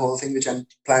about the whole thing, which I'm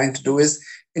planning to do, is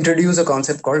introduce a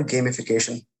concept called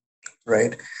gamification,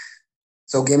 right?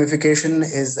 So gamification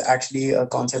is actually a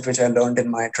concept which I learned in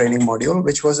my training module,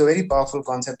 which was a very powerful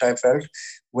concept I felt,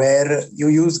 where you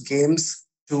use games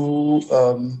to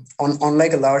on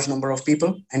like a large number of people,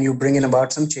 and you bring in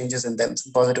about some changes in them,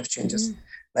 some positive changes,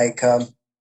 like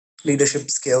leadership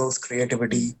skills,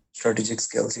 creativity, strategic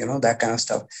skills, that kind of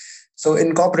stuff. So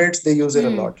in corporates, they use it a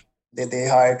lot. They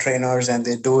hire trainers and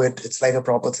they do it. It's like a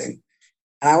proper thing.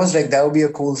 And I was like, that would be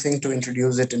a cool thing to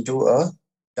introduce it into a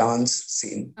dance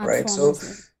scene, Art right? form as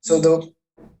well. So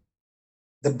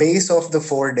the base of the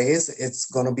 4 days, it's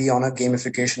going to be on a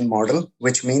gamification model,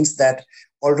 which means that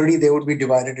already they would be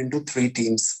divided into three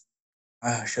teams.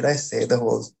 Should I say the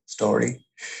whole story?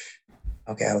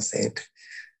 Okay, I'll say it.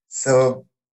 So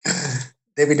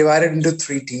they'd be divided into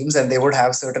three teams, and they would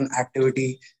have certain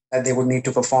activity that they would need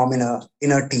to perform in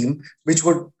a team, which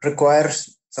would require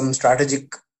some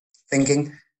strategic thinking,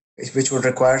 which would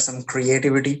require some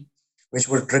creativity, which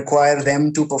would require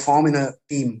them to perform in a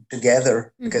team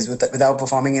together. Because without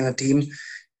performing in a team,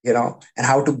 and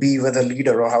how to be with a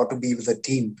leader, or how to be with a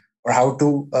team, or how to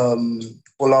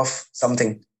pull off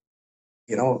something.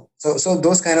 So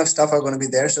those kind of stuff are going to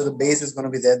be there. So the base is going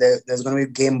to be there's going to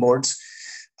be game boards.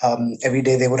 Every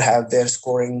day they would have their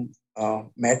scoring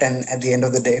met, and at the end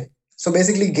of the day, so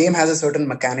basically game has a certain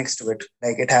mechanics to it.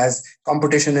 Like, it has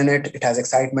competition in it, it has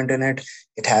excitement in it,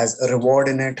 it has a reward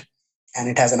in it, and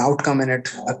it has an outcome in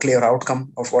it, a clear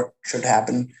outcome of what should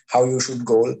happen, how you should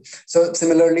goal. So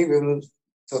similarly, we will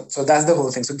so that's the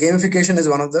whole thing. So gamification is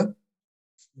one of the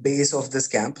base of this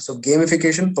camp. So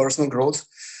gamification, personal growth,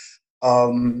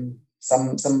 some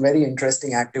very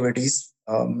interesting activities,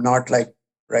 not like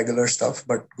regular stuff,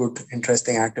 but good,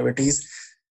 interesting activities.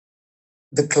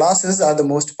 The classes are the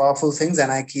most powerful things,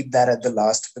 and I keep that at the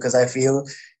last, because I feel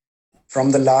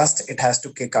from the last it has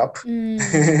to kick up.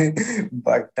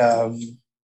 But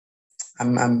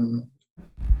I'm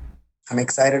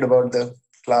excited about the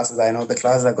classes. I know the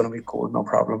classes are going to be cool, no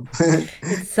problem.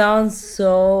 It sounds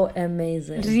so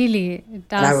amazing. Really, it And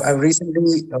does. I've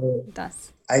recently, It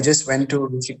does. I just went to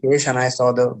Rishikesh and I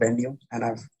saw the venue, and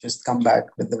I've just come back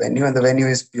with the venue, and the venue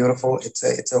is beautiful.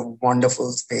 It's a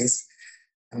wonderful space.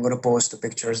 I'm going to post the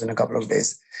pictures in a couple of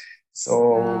days. So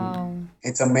Wow.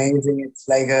 it's amazing. It's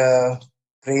like a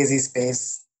crazy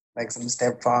space, like some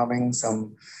step farming,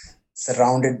 some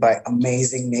surrounded by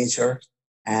amazing nature,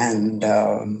 and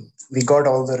we got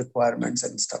all the requirements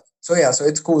and stuff. So yeah, so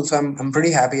it's cool. So I'm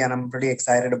pretty happy and I'm pretty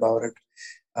excited about it.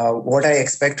 What I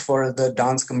expect for the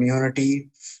dance community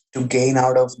to gain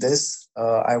out of this,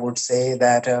 I would say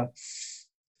that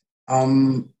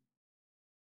um,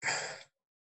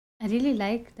 I really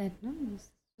like that. No, I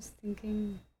was just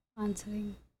thinking,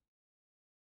 answering.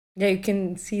 Yeah, you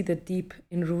can see the deep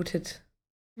enrooted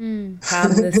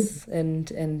calmness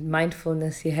and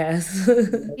mindfulness he has.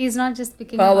 He's not just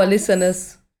picking For up our answers.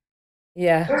 listeners.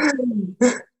 Yeah.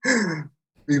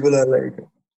 people are like,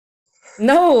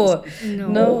 No,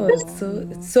 No,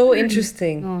 it's so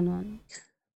interesting. no.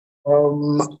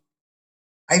 um,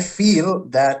 I feel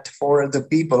that for the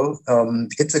people,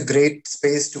 it's a great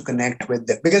space to connect with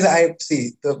them, because I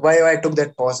see why I took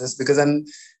that pause is because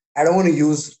I don't want to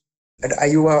use I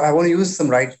want to use some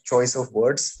right choice of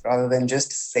words rather than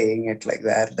just saying it like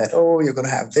that. That, oh, you're going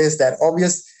to have this, that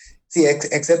obvious. See,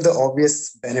 except the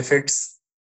obvious benefits,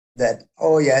 that,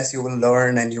 oh yes, you will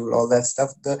learn and you will all that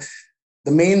stuff.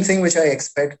 The main thing which I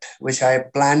expect, which I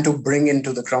plan to bring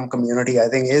into the Crumb community, I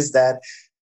think, is that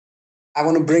I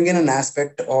want to bring in an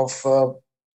aspect of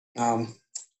um,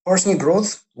 personal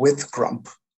growth with Crumb,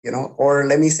 or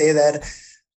let me say that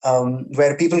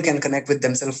where people can connect with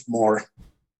themselves more.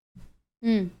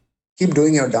 Keep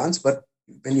doing your dance, but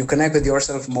when you connect with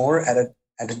yourself more at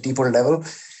a deeper level,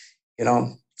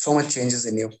 so much changes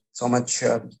in you, so much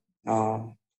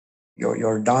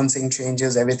your dancing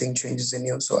changes, everything changes in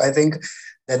you. So I think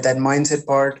that mindset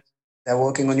part, that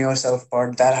working on yourself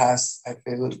part, I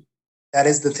feel that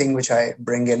is the thing which I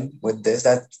bring in with this.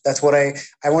 That's what I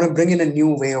want to bring in, a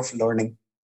new way of learning,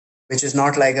 which is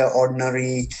not like a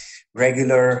ordinary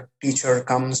regular teacher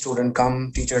come, student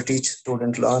come, teacher teach,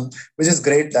 student learn, which is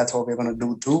great. That's what we're going to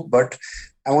do too. But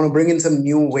I want to bring in some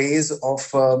new ways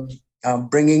of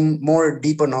bringing more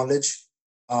deeper knowledge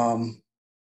um,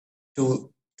 to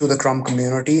the Scrum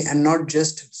community, and not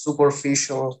just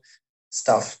superficial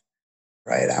stuff,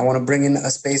 right? I want to bring in a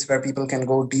space where people can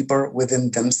go deeper within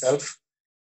themselves,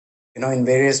 in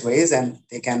various ways, and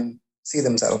they can see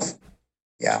themselves.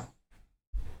 Yeah.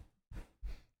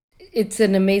 It's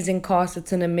an amazing cause.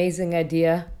 It's an amazing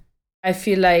idea. I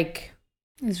feel like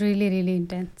It's really, really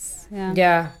intense. Yeah.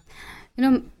 yeah.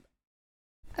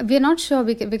 We're not sure.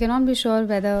 We cannot be sure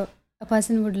whether a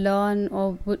person would learn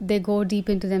or would they go deep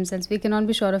into themselves. We cannot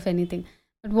be sure of anything.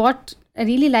 But what I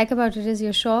really like about it is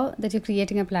you're sure that you're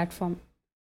creating a platform.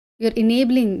 You're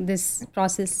enabling this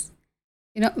process.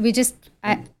 We just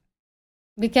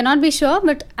we cannot be sure,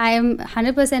 but I am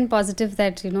 100% positive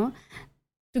that to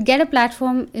get a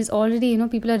platform is already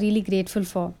people are really grateful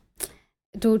for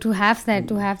to have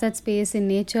that space in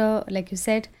nature, like you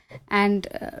said, and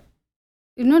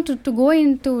to go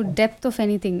into depth of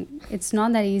anything, it's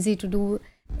not that easy to do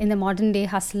in the modern day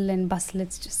hustle and bustle.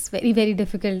 It's just very, very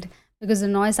difficult because the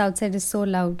noise outside is so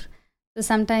loud. So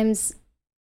sometimes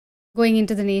going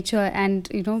into the nature and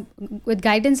with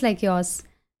guidance like yours,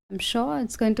 I'm sure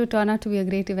it's going to turn out to be a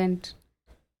great event.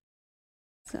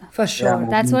 So For sure.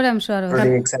 That's what I'm sure of.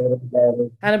 Pretty excited about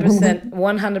it. 100%.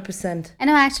 100%. And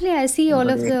actually, I see all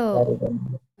of Pretty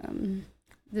the.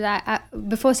 excited.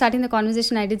 Before starting the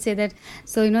conversation, I did say that.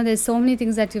 So there's so many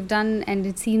things that you've done, and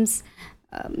it seems,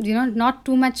 not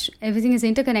too much. Everything is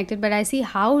interconnected, but I see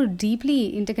how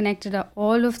deeply interconnected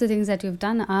all of the things that you've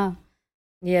done are.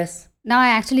 Yes. Now I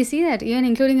actually see that, even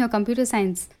including your computer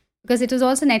science, because it was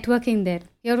also networking there.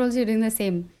 Here also you're doing the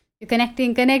same. You're connecting,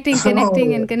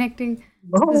 and connecting.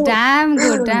 It was damn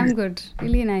good,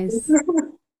 really nice.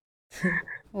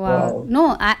 Wow.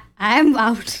 No, I am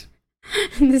out.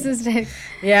 This is like,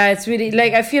 Yeah, it's really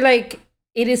like, I feel like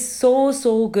it is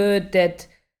so good that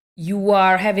you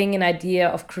are having an idea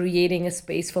of creating a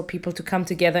space for people to come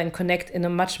together and connect in a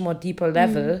much more deeper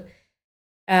level.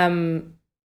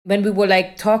 When we were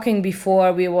like talking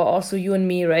before, we were also, you and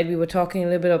me, right? We were talking a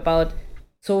little bit about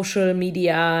social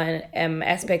media and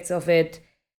aspects of it,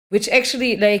 which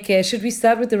actually, like, should we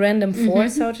start with the random four,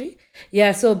 Saji?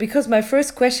 Yeah, so because my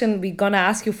first question, we're gonna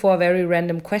ask you four very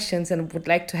random questions and would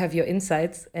like to have your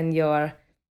insights and your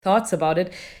thoughts about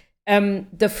it.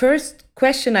 The first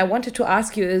question I wanted to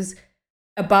ask you is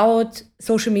about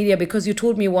social media, because you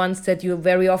told me once that you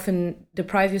very often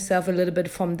deprive yourself a little bit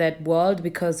from that world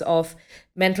because of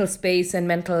mental space and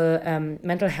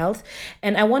mental health.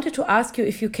 And I wanted to ask you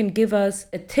if you can give us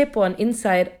a tip or an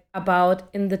insight about,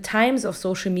 in the times of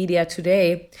social media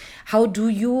today, how do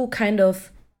you kind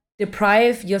of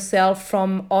deprive yourself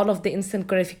from all of the instant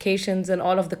gratifications and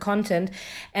all of the content,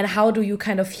 and how do you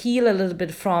kind of heal a little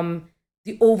bit from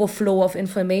the overflow of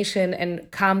information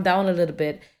and calm down a little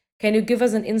bit? Can you give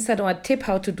us an insight or a tip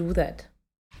how to do that?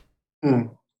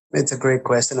 It's a great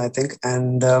question, I think.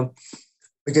 And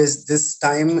because this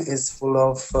time is full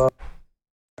of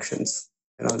actions.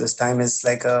 This time is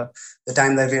like the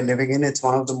time that we're living in. It's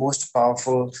one of the most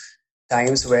powerful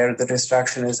times where the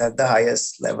distraction is at the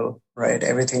highest level, right?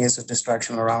 Everything is a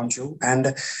distraction around you.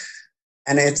 And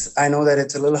I know that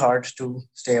it's a little hard to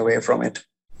stay away from it.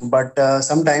 But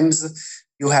sometimes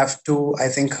you have to, I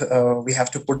think we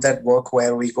have to put that work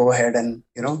where we go ahead and,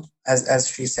 as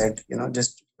she said,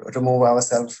 just remove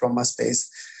ourselves from a space.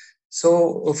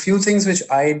 So a few things which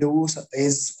I do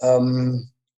is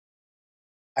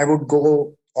I would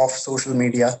go off social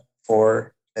media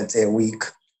for, let's say, a week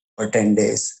or 10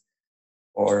 days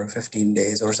or 15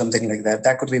 days or something like that.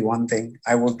 That could be one thing.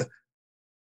 I would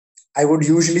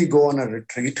usually go on a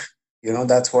retreat.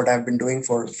 That's what I've been doing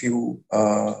for a few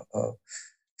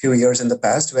years in the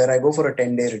past, where I go for a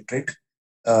 10-day retreat,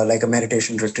 like a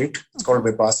meditation retreat. It's called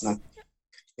Vipassana,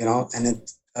 and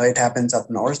it happens up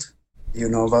north. You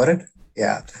know about it?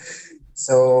 Yeah.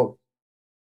 So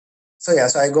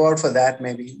I go out for that.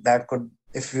 Maybe that could,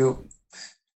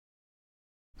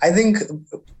 I think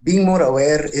being more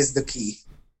aware is the key.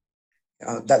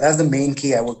 That's the main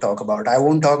key I would talk about. I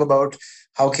won't talk about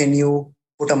how can you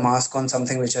put a mask on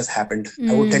something which has happened.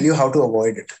 I would tell you how to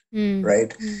avoid it,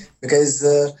 right? Because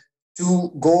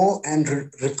to go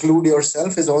and reclude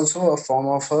yourself is also a form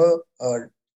of a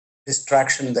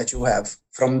distraction that you have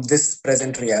from this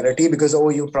present reality, because,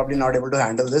 you're probably not able to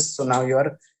handle this. So now you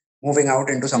are moving out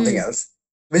into something else,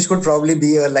 which could probably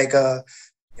be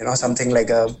something like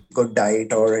a good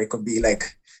diet, or it could be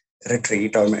like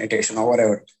retreat or meditation or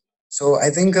whatever. So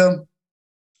I think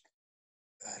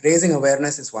raising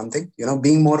awareness is one thing,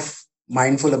 being more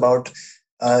mindful about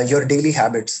your daily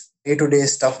habits, day-to-day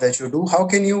stuff that you do. How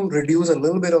can you reduce a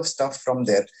little bit of stuff from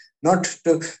there?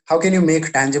 How can you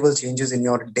make tangible changes in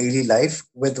your daily life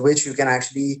with which you can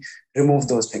actually remove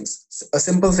those things? A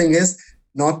simple thing is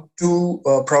not to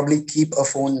probably keep a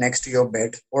phone next to your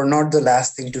bed, or not the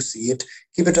last thing to see it.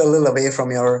 Keep it a little away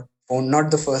from your phone, not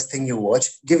the first thing you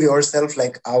watch. Give yourself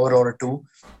like hour or two,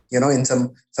 in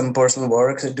some personal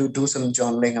work. Do some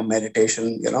journaling or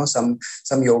meditation,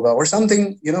 some yoga or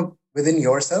something, within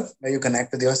yourself, where you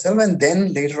connect with yourself, and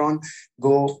then later on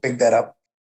go pick that up.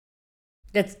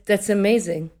 That's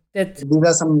amazing. These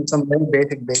are some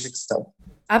very basic stuff.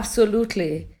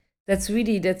 Absolutely.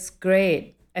 That's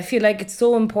great. I feel like it's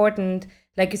so important.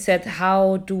 Like you said,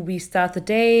 how do we start the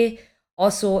day?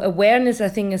 Also, awareness, I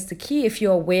think, is the key. If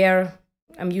you're aware,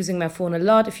 I'm using my phone a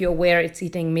lot. If you're aware it's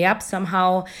eating me up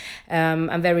somehow,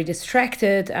 I'm very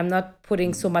distracted. I'm not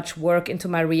putting so much work into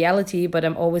my reality, but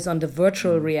I'm always on the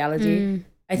virtual reality.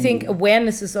 I think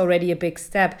awareness is already a big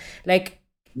step. Like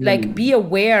be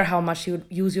aware how much you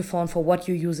use your phone, for what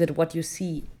you use it, what you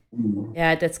see.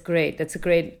 Yeah, that's great. That's a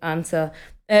great answer.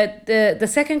 The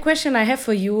second question I have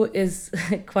for you is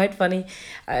quite funny.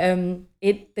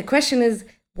 The question is,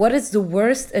 what is the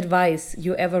worst advice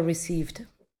you ever received?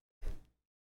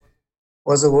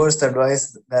 Was the worst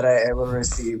advice that I ever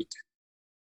received?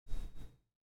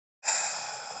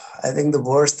 I think the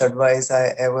worst advice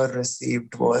I ever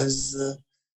received was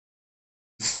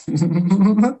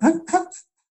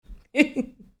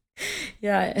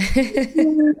Yeah.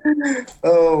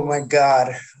 oh my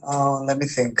God. Let me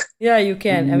think. Yeah, you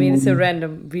can. I mean, it's a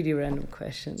Mm, really random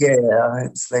question. yeah,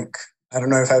 it's like I don't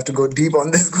know if I have to go deep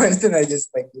on this question. I just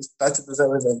touch the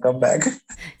surface and come back.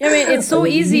 Yeah, I mean, it's so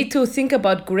easy Um, to think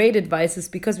about great advices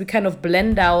because we kind of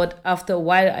blend out after a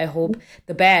while, I hope,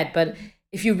 the bad. But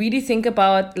if you really think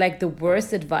about like the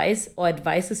worst advice or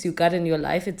advices you got in your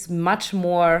life, it's much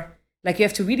more like you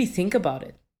have to really think about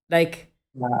it. Like,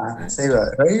 say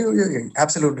that. Right? You're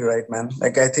absolutely right, man.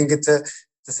 Like I think it's a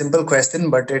simple question,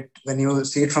 but it when you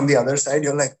see it from the other side,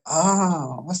 you're like,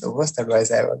 what's the worst advice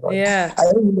I ever got? yeah. I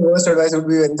think the worst advice would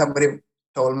be when somebody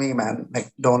told me, man, like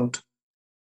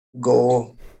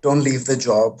go, don't leave the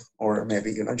job, or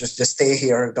maybe just stay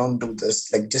here, don't do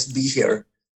this, like just be here,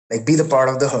 like be the part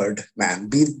of the herd, man,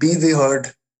 be the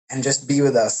herd, and just be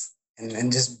with us,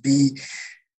 and just be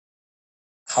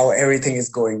how everything is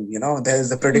going.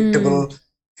 There's a Mm. predictable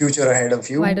future ahead of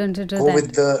Why you. don't you do Go with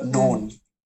that? the Mm. known.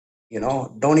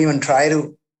 Don't even try to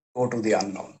go to the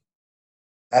unknown.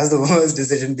 That's the worst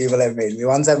decision people have made me.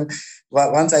 Once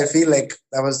I feel like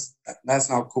that's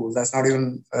not cool, that's not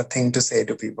even a thing to say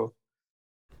to people.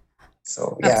 So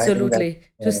yeah, I think that Absolutely.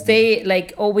 To stay, like,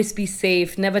 always be safe,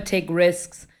 never take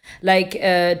risks. Like,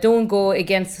 don't go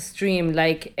against the stream.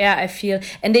 Like, yeah, I feel,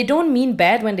 and they don't mean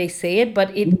bad when they say it, but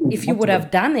if you would absolutely. have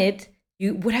done it, you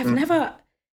would have Mm, never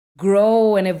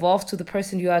grow and evolve to the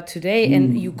person you are today, and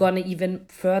you're mm. gonna even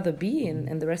further be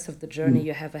in the rest of the journey Mm.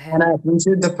 you have And ahead. I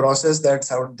appreciate the process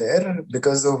that's out there,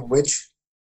 because of which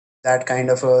that kind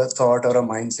of a thought or a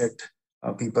mindset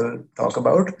people talk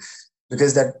about,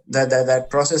 because that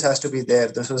process has to be there.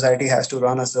 The society has to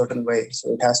run a certain way,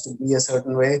 so it has to be a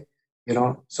certain way.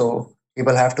 So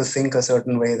people have to think a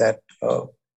certain way, that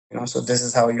so this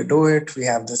is how you do it. We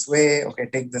have this way. Okay,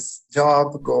 take this job,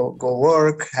 go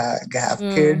work, have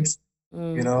Mm, kids,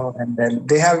 mm. and then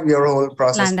they have your whole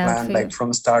process Planned out planned, for you. like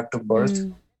from start to birth.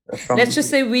 Mm. Let's From just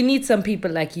say we need some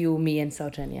people like you, me, and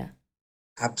Saujanya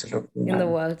absolutely, in the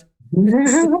man. world.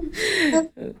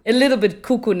 A little bit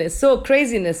cuckoo-ness, so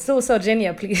craziness, so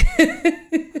Saujanya, please.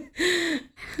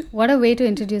 What a way to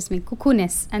introduce me.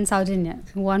 Cuckoo-ness and Saujanya.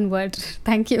 One word.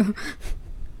 Thank you.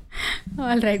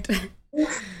 All right.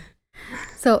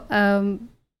 So,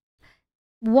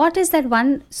 what is that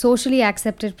one socially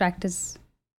accepted practice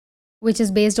which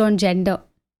is based on gender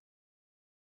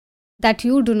that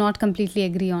you do not completely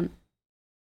agree on?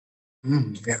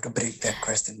 We have to break that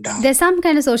question down. There's some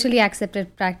kind of socially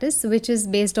accepted practice which is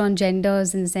based on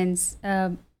genders, in the sense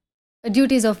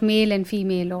duties of male and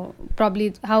female, or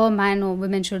probably how a man or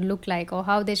women should look like, or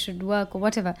how they should work, or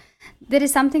whatever. There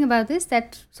is something about this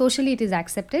that socially it is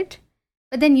accepted,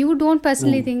 but then you don't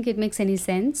personally Mm. think it makes any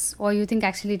sense, or you think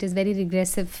actually it is very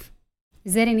regressive.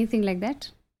 Is there anything like that?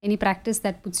 Any practice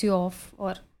that puts you off,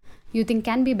 or you think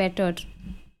can be bettered,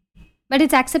 but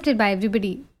it's accepted by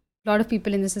everybody, a lot of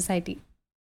people in the society?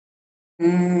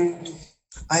 Mm,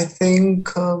 I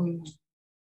think,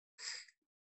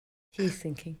 He's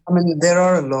thinking. I mean, there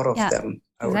are a lot of Yeah, them,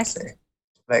 I would exactly. say.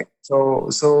 Like, so,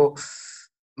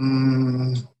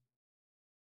 mm,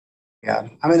 yeah.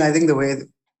 I mean, I think the way,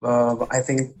 I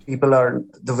think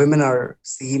the women are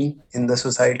seen in the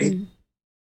society, Mm.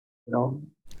 you know,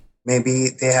 maybe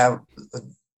they have,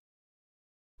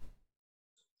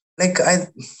 like,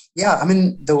 yeah, I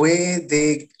mean, the way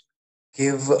they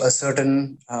give a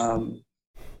certain um,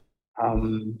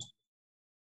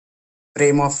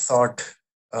 frame of thought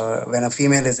when a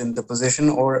female is in the position,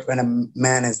 or when a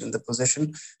man is in the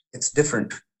position, it's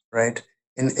different, right?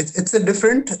 And it's a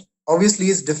different, obviously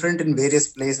it's different in various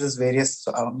places, various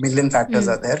million factors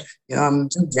Mm. are there. I'm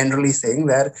just generally saying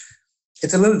that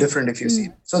it's a little different if you see.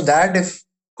 Mm. So that if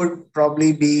could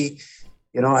probably be,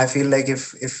 I feel like if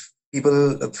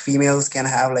females can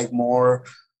have like more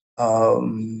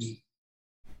um,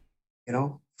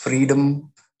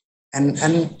 freedom. And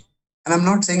I'm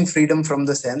not saying freedom from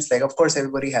the sense, like, of course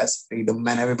everybody has freedom,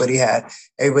 and everybody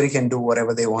can do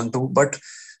whatever they want to, but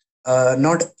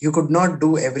not you could not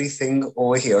do everything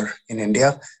over here in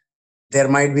India. There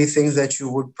might be things that you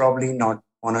would probably not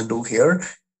want to do here,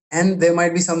 and there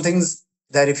might be some things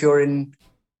that if you're in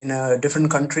a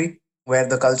different country where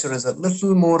the culture is a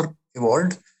little more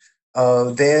evolved,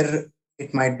 there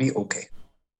it might be okay.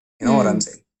 You know what I'm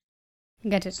saying?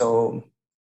 Get it. So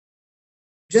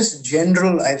just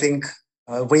general, I think,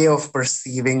 way of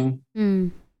perceiving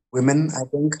women, I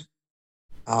think,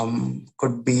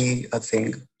 could be a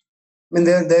thing. I mean,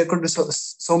 there could be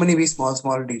so many be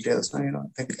small details. I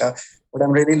think, but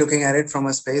I'm really looking at it from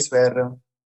a space where,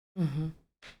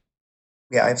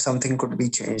 yeah, if something could be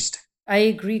changed. I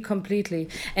agree completely,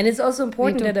 and it's also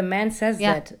important that a man says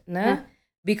that, nah? Yeah.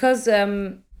 Because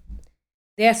there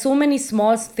are so many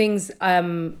small things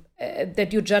that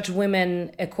you judge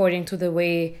women according to the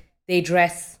way they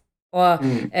dress, or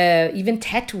even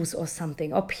tattoos or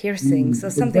something, or piercings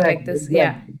or something like this. Exactly.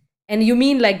 Yeah. And you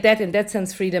mean like that, in that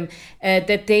sense, freedom, that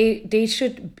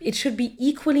it should be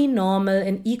equally normal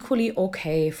and equally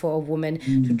okay for a woman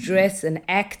to dress and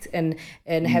act and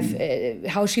have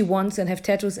how she wants and have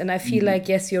tattoos. And I feel like,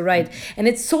 yes, you're right. And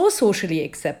it's so socially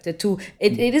accepted too.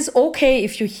 It is okay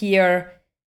if you hear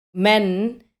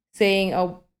men saying,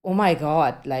 oh my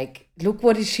God, like, look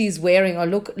what she's wearing, or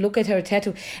look at her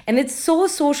tattoo. And it's so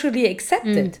socially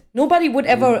accepted. Nobody would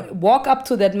ever walk up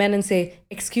to that man and say,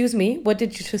 excuse me, what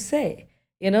did you just say?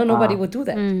 Nobody would do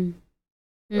that.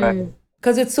 Right.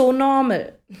 Because it's so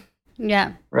normal.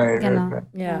 Yeah. Right.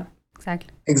 Yeah.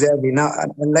 Exactly. Now, I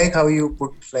like how you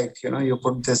put, like, you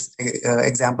put this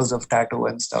examples of tattoo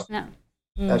and stuff. Yeah.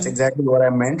 That's exactly what I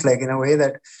meant. Like, in a way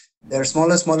that there are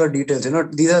smaller details.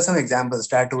 These are some examples.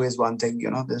 Tattoo is one thing.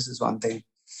 This is one thing.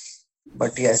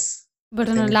 But yes. But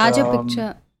on a larger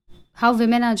picture, how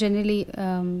women are generally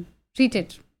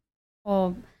treated,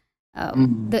 or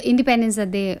the independence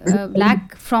that they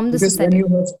lack from the society.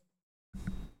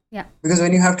 Because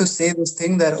when you have to say this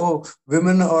thing that,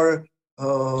 women are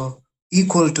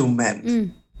equal to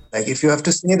men. Like, if you have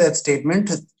to say that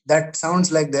statement, that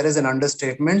sounds like there is an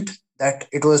understatement that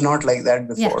it was not like that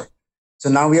before. Yeah. So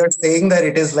now we are saying that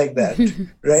it is like that,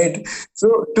 right?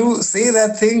 So to say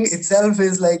that thing itself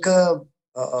is like a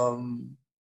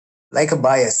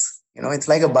bias. It's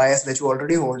like a bias that you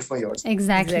already hold for yourself.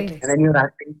 Exactly. And then you're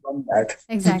acting from that.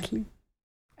 Exactly.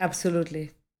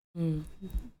 Absolutely. You're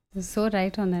so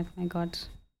right on that, my God.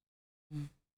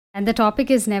 And the topic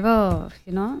is never,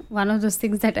 one of those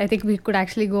things that I think we could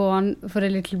actually go on for a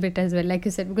little bit as well, like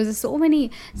you said, because there's so many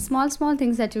small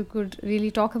things that you could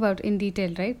really talk about in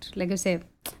detail, right? Like you say,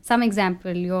 some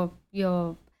example, your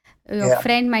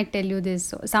friend might tell you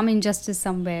this, or some injustice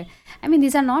somewhere. I mean,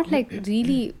 these are not like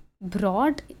really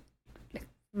broad, like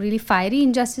really fiery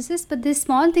injustices, but these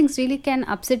small things really can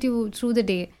upset you through the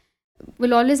day.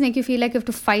 Will always make you feel like you have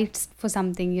to fight for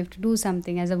something, you have to do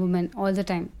something as a woman all the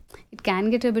time. It can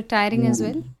get a bit tiring as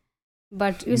well,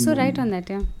 but you're so right on that.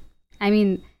 Yeah, I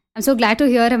mean, I'm so glad to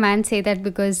hear a man say that,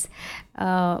 because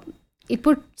it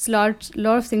puts lot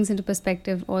of things into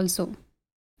perspective also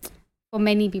for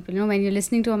many people. When you're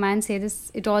listening to a man say this,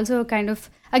 it also kind of,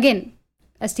 again,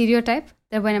 a stereotype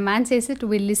that when a man says it,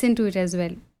 we'll listen to it as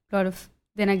well.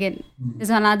 Then again,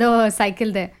 there's another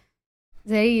cycle there.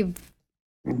 Very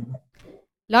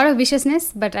lot of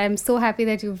viciousness, but I'm so happy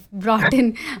that you've brought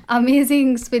in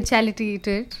amazing spirituality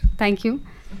to it. Thank you.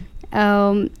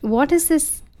 What is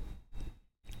this?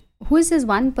 Who is this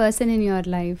one person in your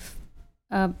life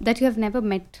that you have never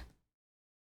met?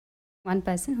 One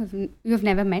person who you have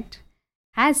never met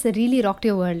has really rocked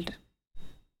your world.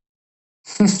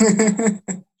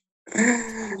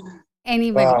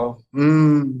 Anybody? Wow.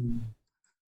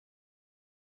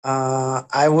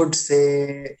 I would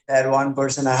say that one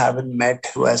person I haven't met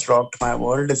who has rocked my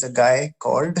world is a guy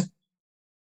called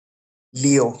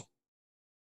Leo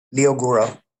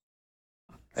Gura.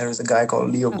 There is a guy called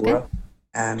Leo Gura,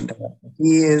 and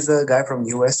he is a guy from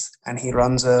US, and he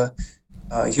runs a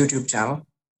YouTube channel,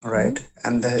 right?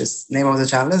 And his name of the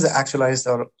channel is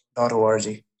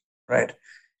actualize.org, right?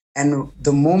 And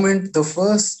the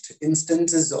first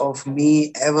instances of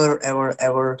me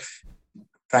ever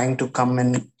trying to come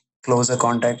in closer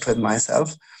contact with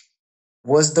myself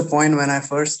was the point when I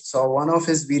first saw one of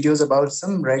his videos about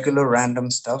some regular random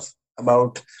stuff,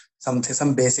 about some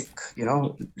basic,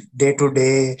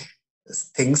 day-to-day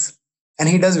things. And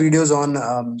he does videos on,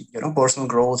 personal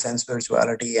growth and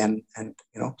spirituality and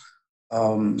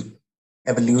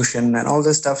evolution and all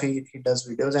this stuff. He does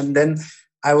videos. And then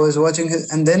I was watching his,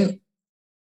 and then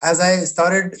as I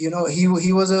started,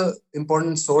 he was a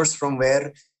important source from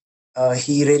where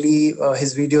he really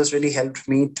his videos really helped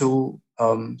me to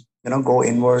go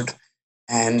inward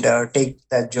and take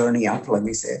that journey up, let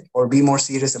me say, or be more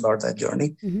serious about that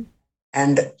journey. Mm-hmm.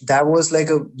 And that was like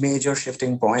a major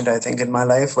shifting point, I think, in my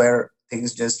life, where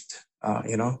things just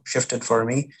shifted for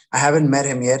me. I haven't met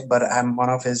him yet, but I'm one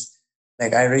of his,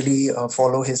 like, I really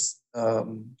follow his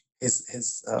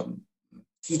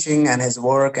teaching and his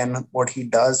work and what he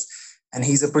does. And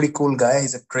he's a pretty cool guy.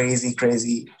 He's a crazy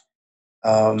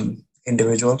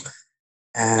individual.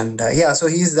 And yeah, so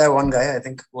he's that one guy, I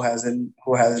think, who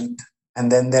hasn't.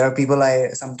 And then there are people I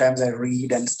sometimes I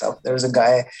read and stuff. There's a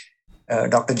guy,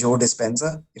 Dr. Joe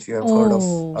Dispenza, if you have heard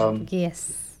of.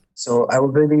 Yes. So I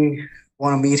would really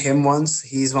want to meet him once.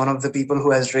 He's one of the people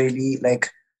who has really, like,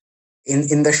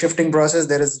 in the shifting process,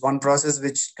 there is one process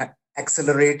which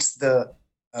accelerates the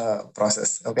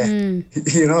process. Okay,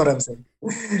 you know what I'm saying.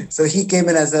 So he came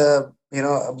in as a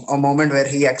moment where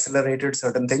he accelerated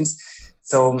certain things.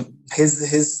 So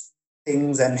his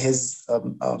things and his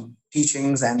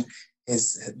teachings and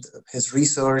his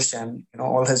research and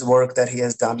all his work that he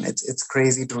has done, it's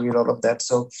crazy to read all of that.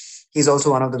 So he's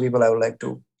also one of the people I would like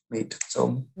to meet.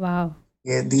 So Wow.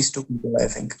 yeah, these two people, I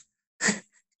think.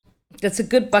 That's a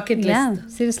good bucket list. Yeah,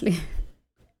 seriously.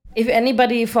 If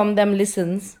anybody from them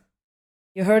listens,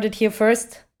 you heard it here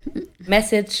first.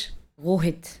 Message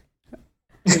Rohit.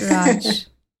 Raj.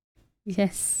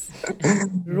 Yes.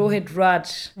 Rohit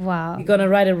Raj. Wow. We're gonna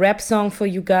write a rap song for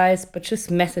you guys, but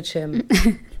just message him.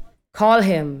 Call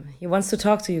him. He wants to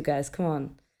talk to you guys. Come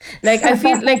on. Like, I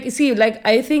feel like,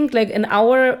 I think like an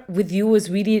hour with you is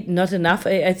really not enough.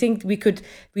 I think we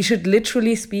should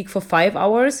literally speak for 5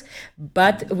 hours,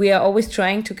 but we are always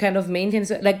trying to kind of maintain,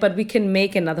 but we can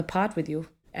make another part with you.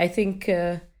 I think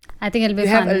it'll be we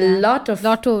fun. have a lot to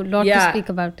speak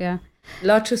about. Yeah.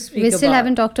 Lot to speak about. We still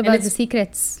haven't talked about the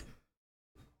secrets.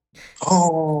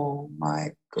 Oh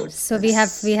my goodness. So we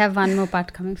have one more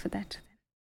part coming for that.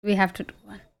 We have to do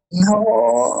one.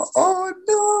 No. Oh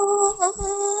no.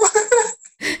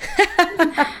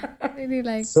 Really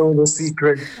like. So the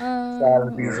secret shall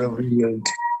be revealed.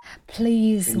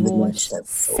 Please watch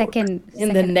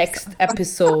in the next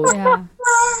episode yeah.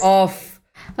 of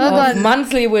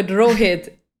Monthly with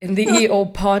Rohit in the EO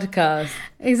podcast.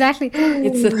 Exactly.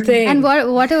 It's a thing. And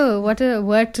what a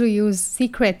word to use,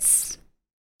 secrets.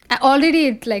 Already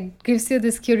it like gives you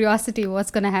this curiosity, what's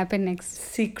going to happen next.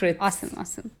 Secrets.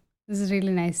 Awesome. This is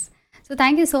really nice. So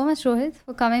thank you so much, Rohit,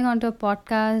 for coming onto a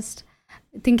podcast,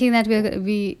 thinking that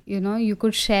you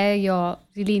could share your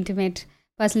really intimate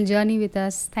personal journey with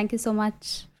us. Thank you so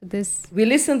much for this. We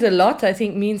listened a lot. I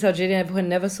think me and Sarjini were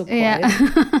never so quiet.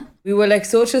 Yeah. We were like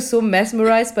so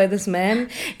mesmerized by this man.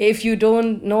 If you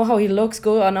don't know how he looks,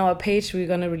 go on our page. We're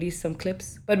gonna release some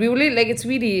clips. But we really it's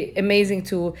really amazing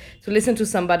to listen to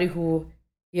somebody who,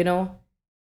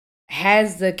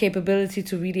 has the capability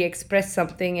to really express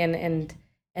something and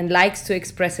likes to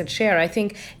express and share. I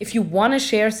think if you want to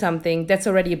share something, that's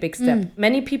already a big step.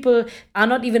 Many people are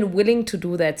not even willing to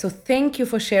do that. So thank you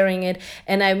for sharing it.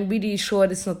 And I'm really sure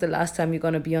this is not the last time you're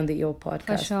going to be on the EO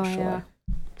podcast. For sure. Yeah.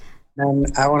 And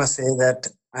I want to say that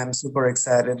I'm super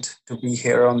excited to be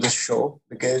here on this show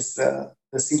because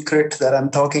the secret that I'm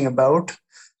talking about,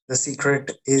 the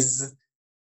secret is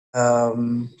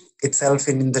itself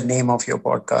in the name of your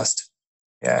podcast.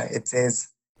 Yeah, it says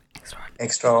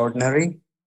extraordinary.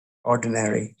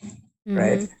 Ordinary,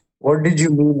 right? What did you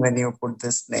mean when you put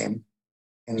this name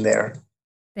in there?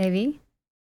 Devi?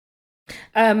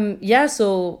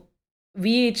 So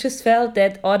we just felt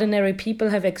that ordinary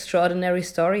people have extraordinary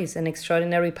stories and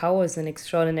extraordinary powers and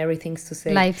extraordinary things to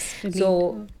say. Lives.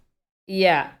 So,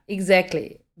 yeah,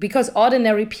 exactly. Because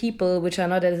ordinary people, which are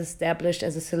not as established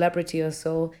as a celebrity or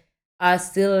so, are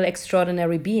still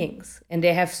extraordinary beings. And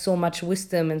they have so much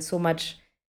wisdom and so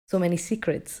many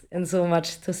secrets and so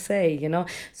much to say,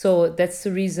 So that's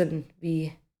the reason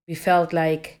we felt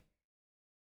like.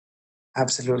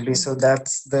 Absolutely. So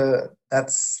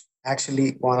that's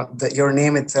actually your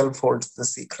name itself holds the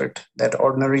secret that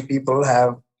ordinary people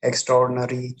have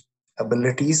extraordinary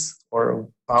abilities or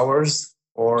powers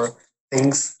or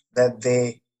things that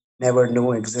they never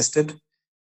knew existed.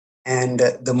 And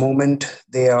the moment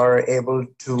they are able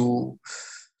to,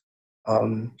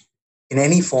 in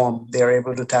any form, they are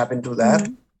able to tap into that,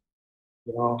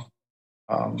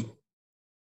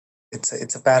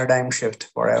 it's a paradigm shift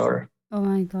forever. Oh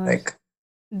my God. Like,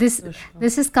 this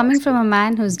is coming from a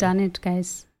man who's done it,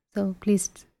 guys. So please.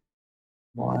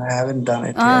 Well, I haven't done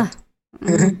it yet.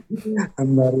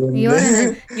 I'm not even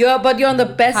you're on the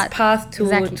best path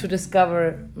to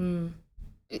discover.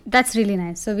 That's really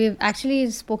nice. So we've actually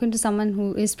spoken to someone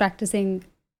who is practicing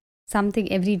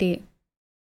something every day.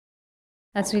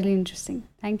 That's really interesting.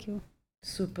 Thank you.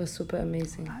 Super, super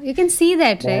amazing. You can see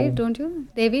that, Yeah. right? Don't you,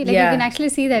 Devi? Like Yeah. you can actually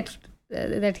see that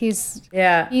that he's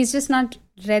just not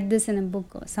read this in a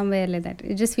book or somewhere like that.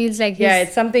 It just feels like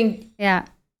it's something. Yeah,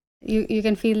 you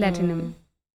can feel that in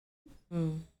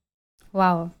him.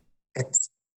 Wow.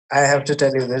 I have to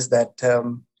tell you this, that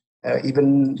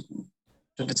even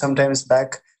sometimes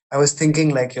back, I was thinking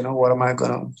like, what am I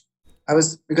gonna?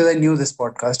 Because I knew this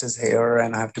podcast is here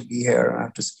and I have to be here and I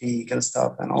have to speak and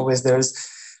stuff. And always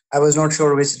I was not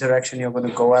sure which direction you're going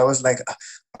to go. I was like,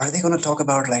 are they going to talk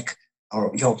about like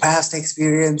your past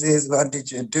experiences? What did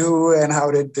you do? And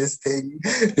how did this thing,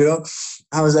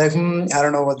 I was like, I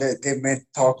don't know what they may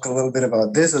talk a little bit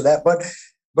about this or that, but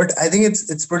I think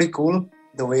it's pretty cool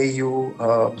the way you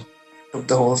took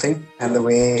the whole thing and the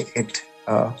way it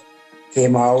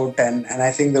came out. And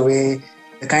I think the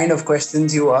kind of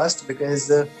questions you asked, because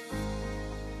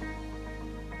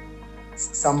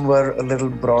some were a little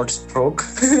broad stroke,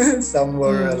 some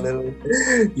were a little,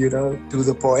 to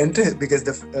the point, because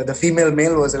the female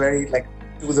male was a very like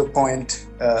to the point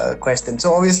question.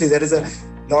 So obviously there is a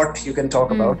lot you can talk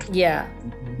about. Yeah.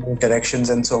 Directions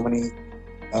and so many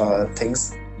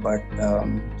things. But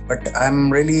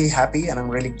I'm really happy and I'm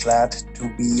really glad to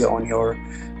be on your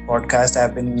podcast.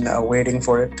 I've been waiting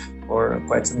for it for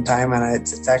quite some time, and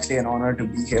it's actually an honor to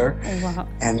be here. Oh, wow.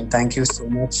 And thank you so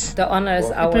much. The honor is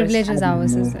ours. The privilege is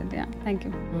ours, is it? Yeah, thank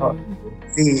you.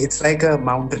 See, it's like a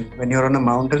mountain. When you're on a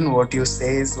mountain, what you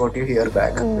say is what you hear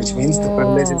back, which means the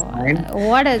privilege is mine.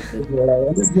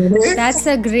 That's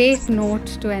a great note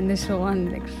to end the show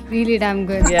on. Like, really damn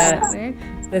good. Yeah. Right?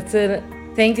 That's it.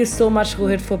 Thank you so much,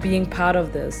 Rohit, for being part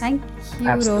of this. Thank you,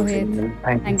 Absolutely.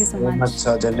 Rohit. Thank you so much.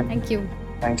 Thank you.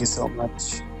 Thank you so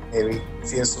much, Devi.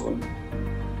 See you soon.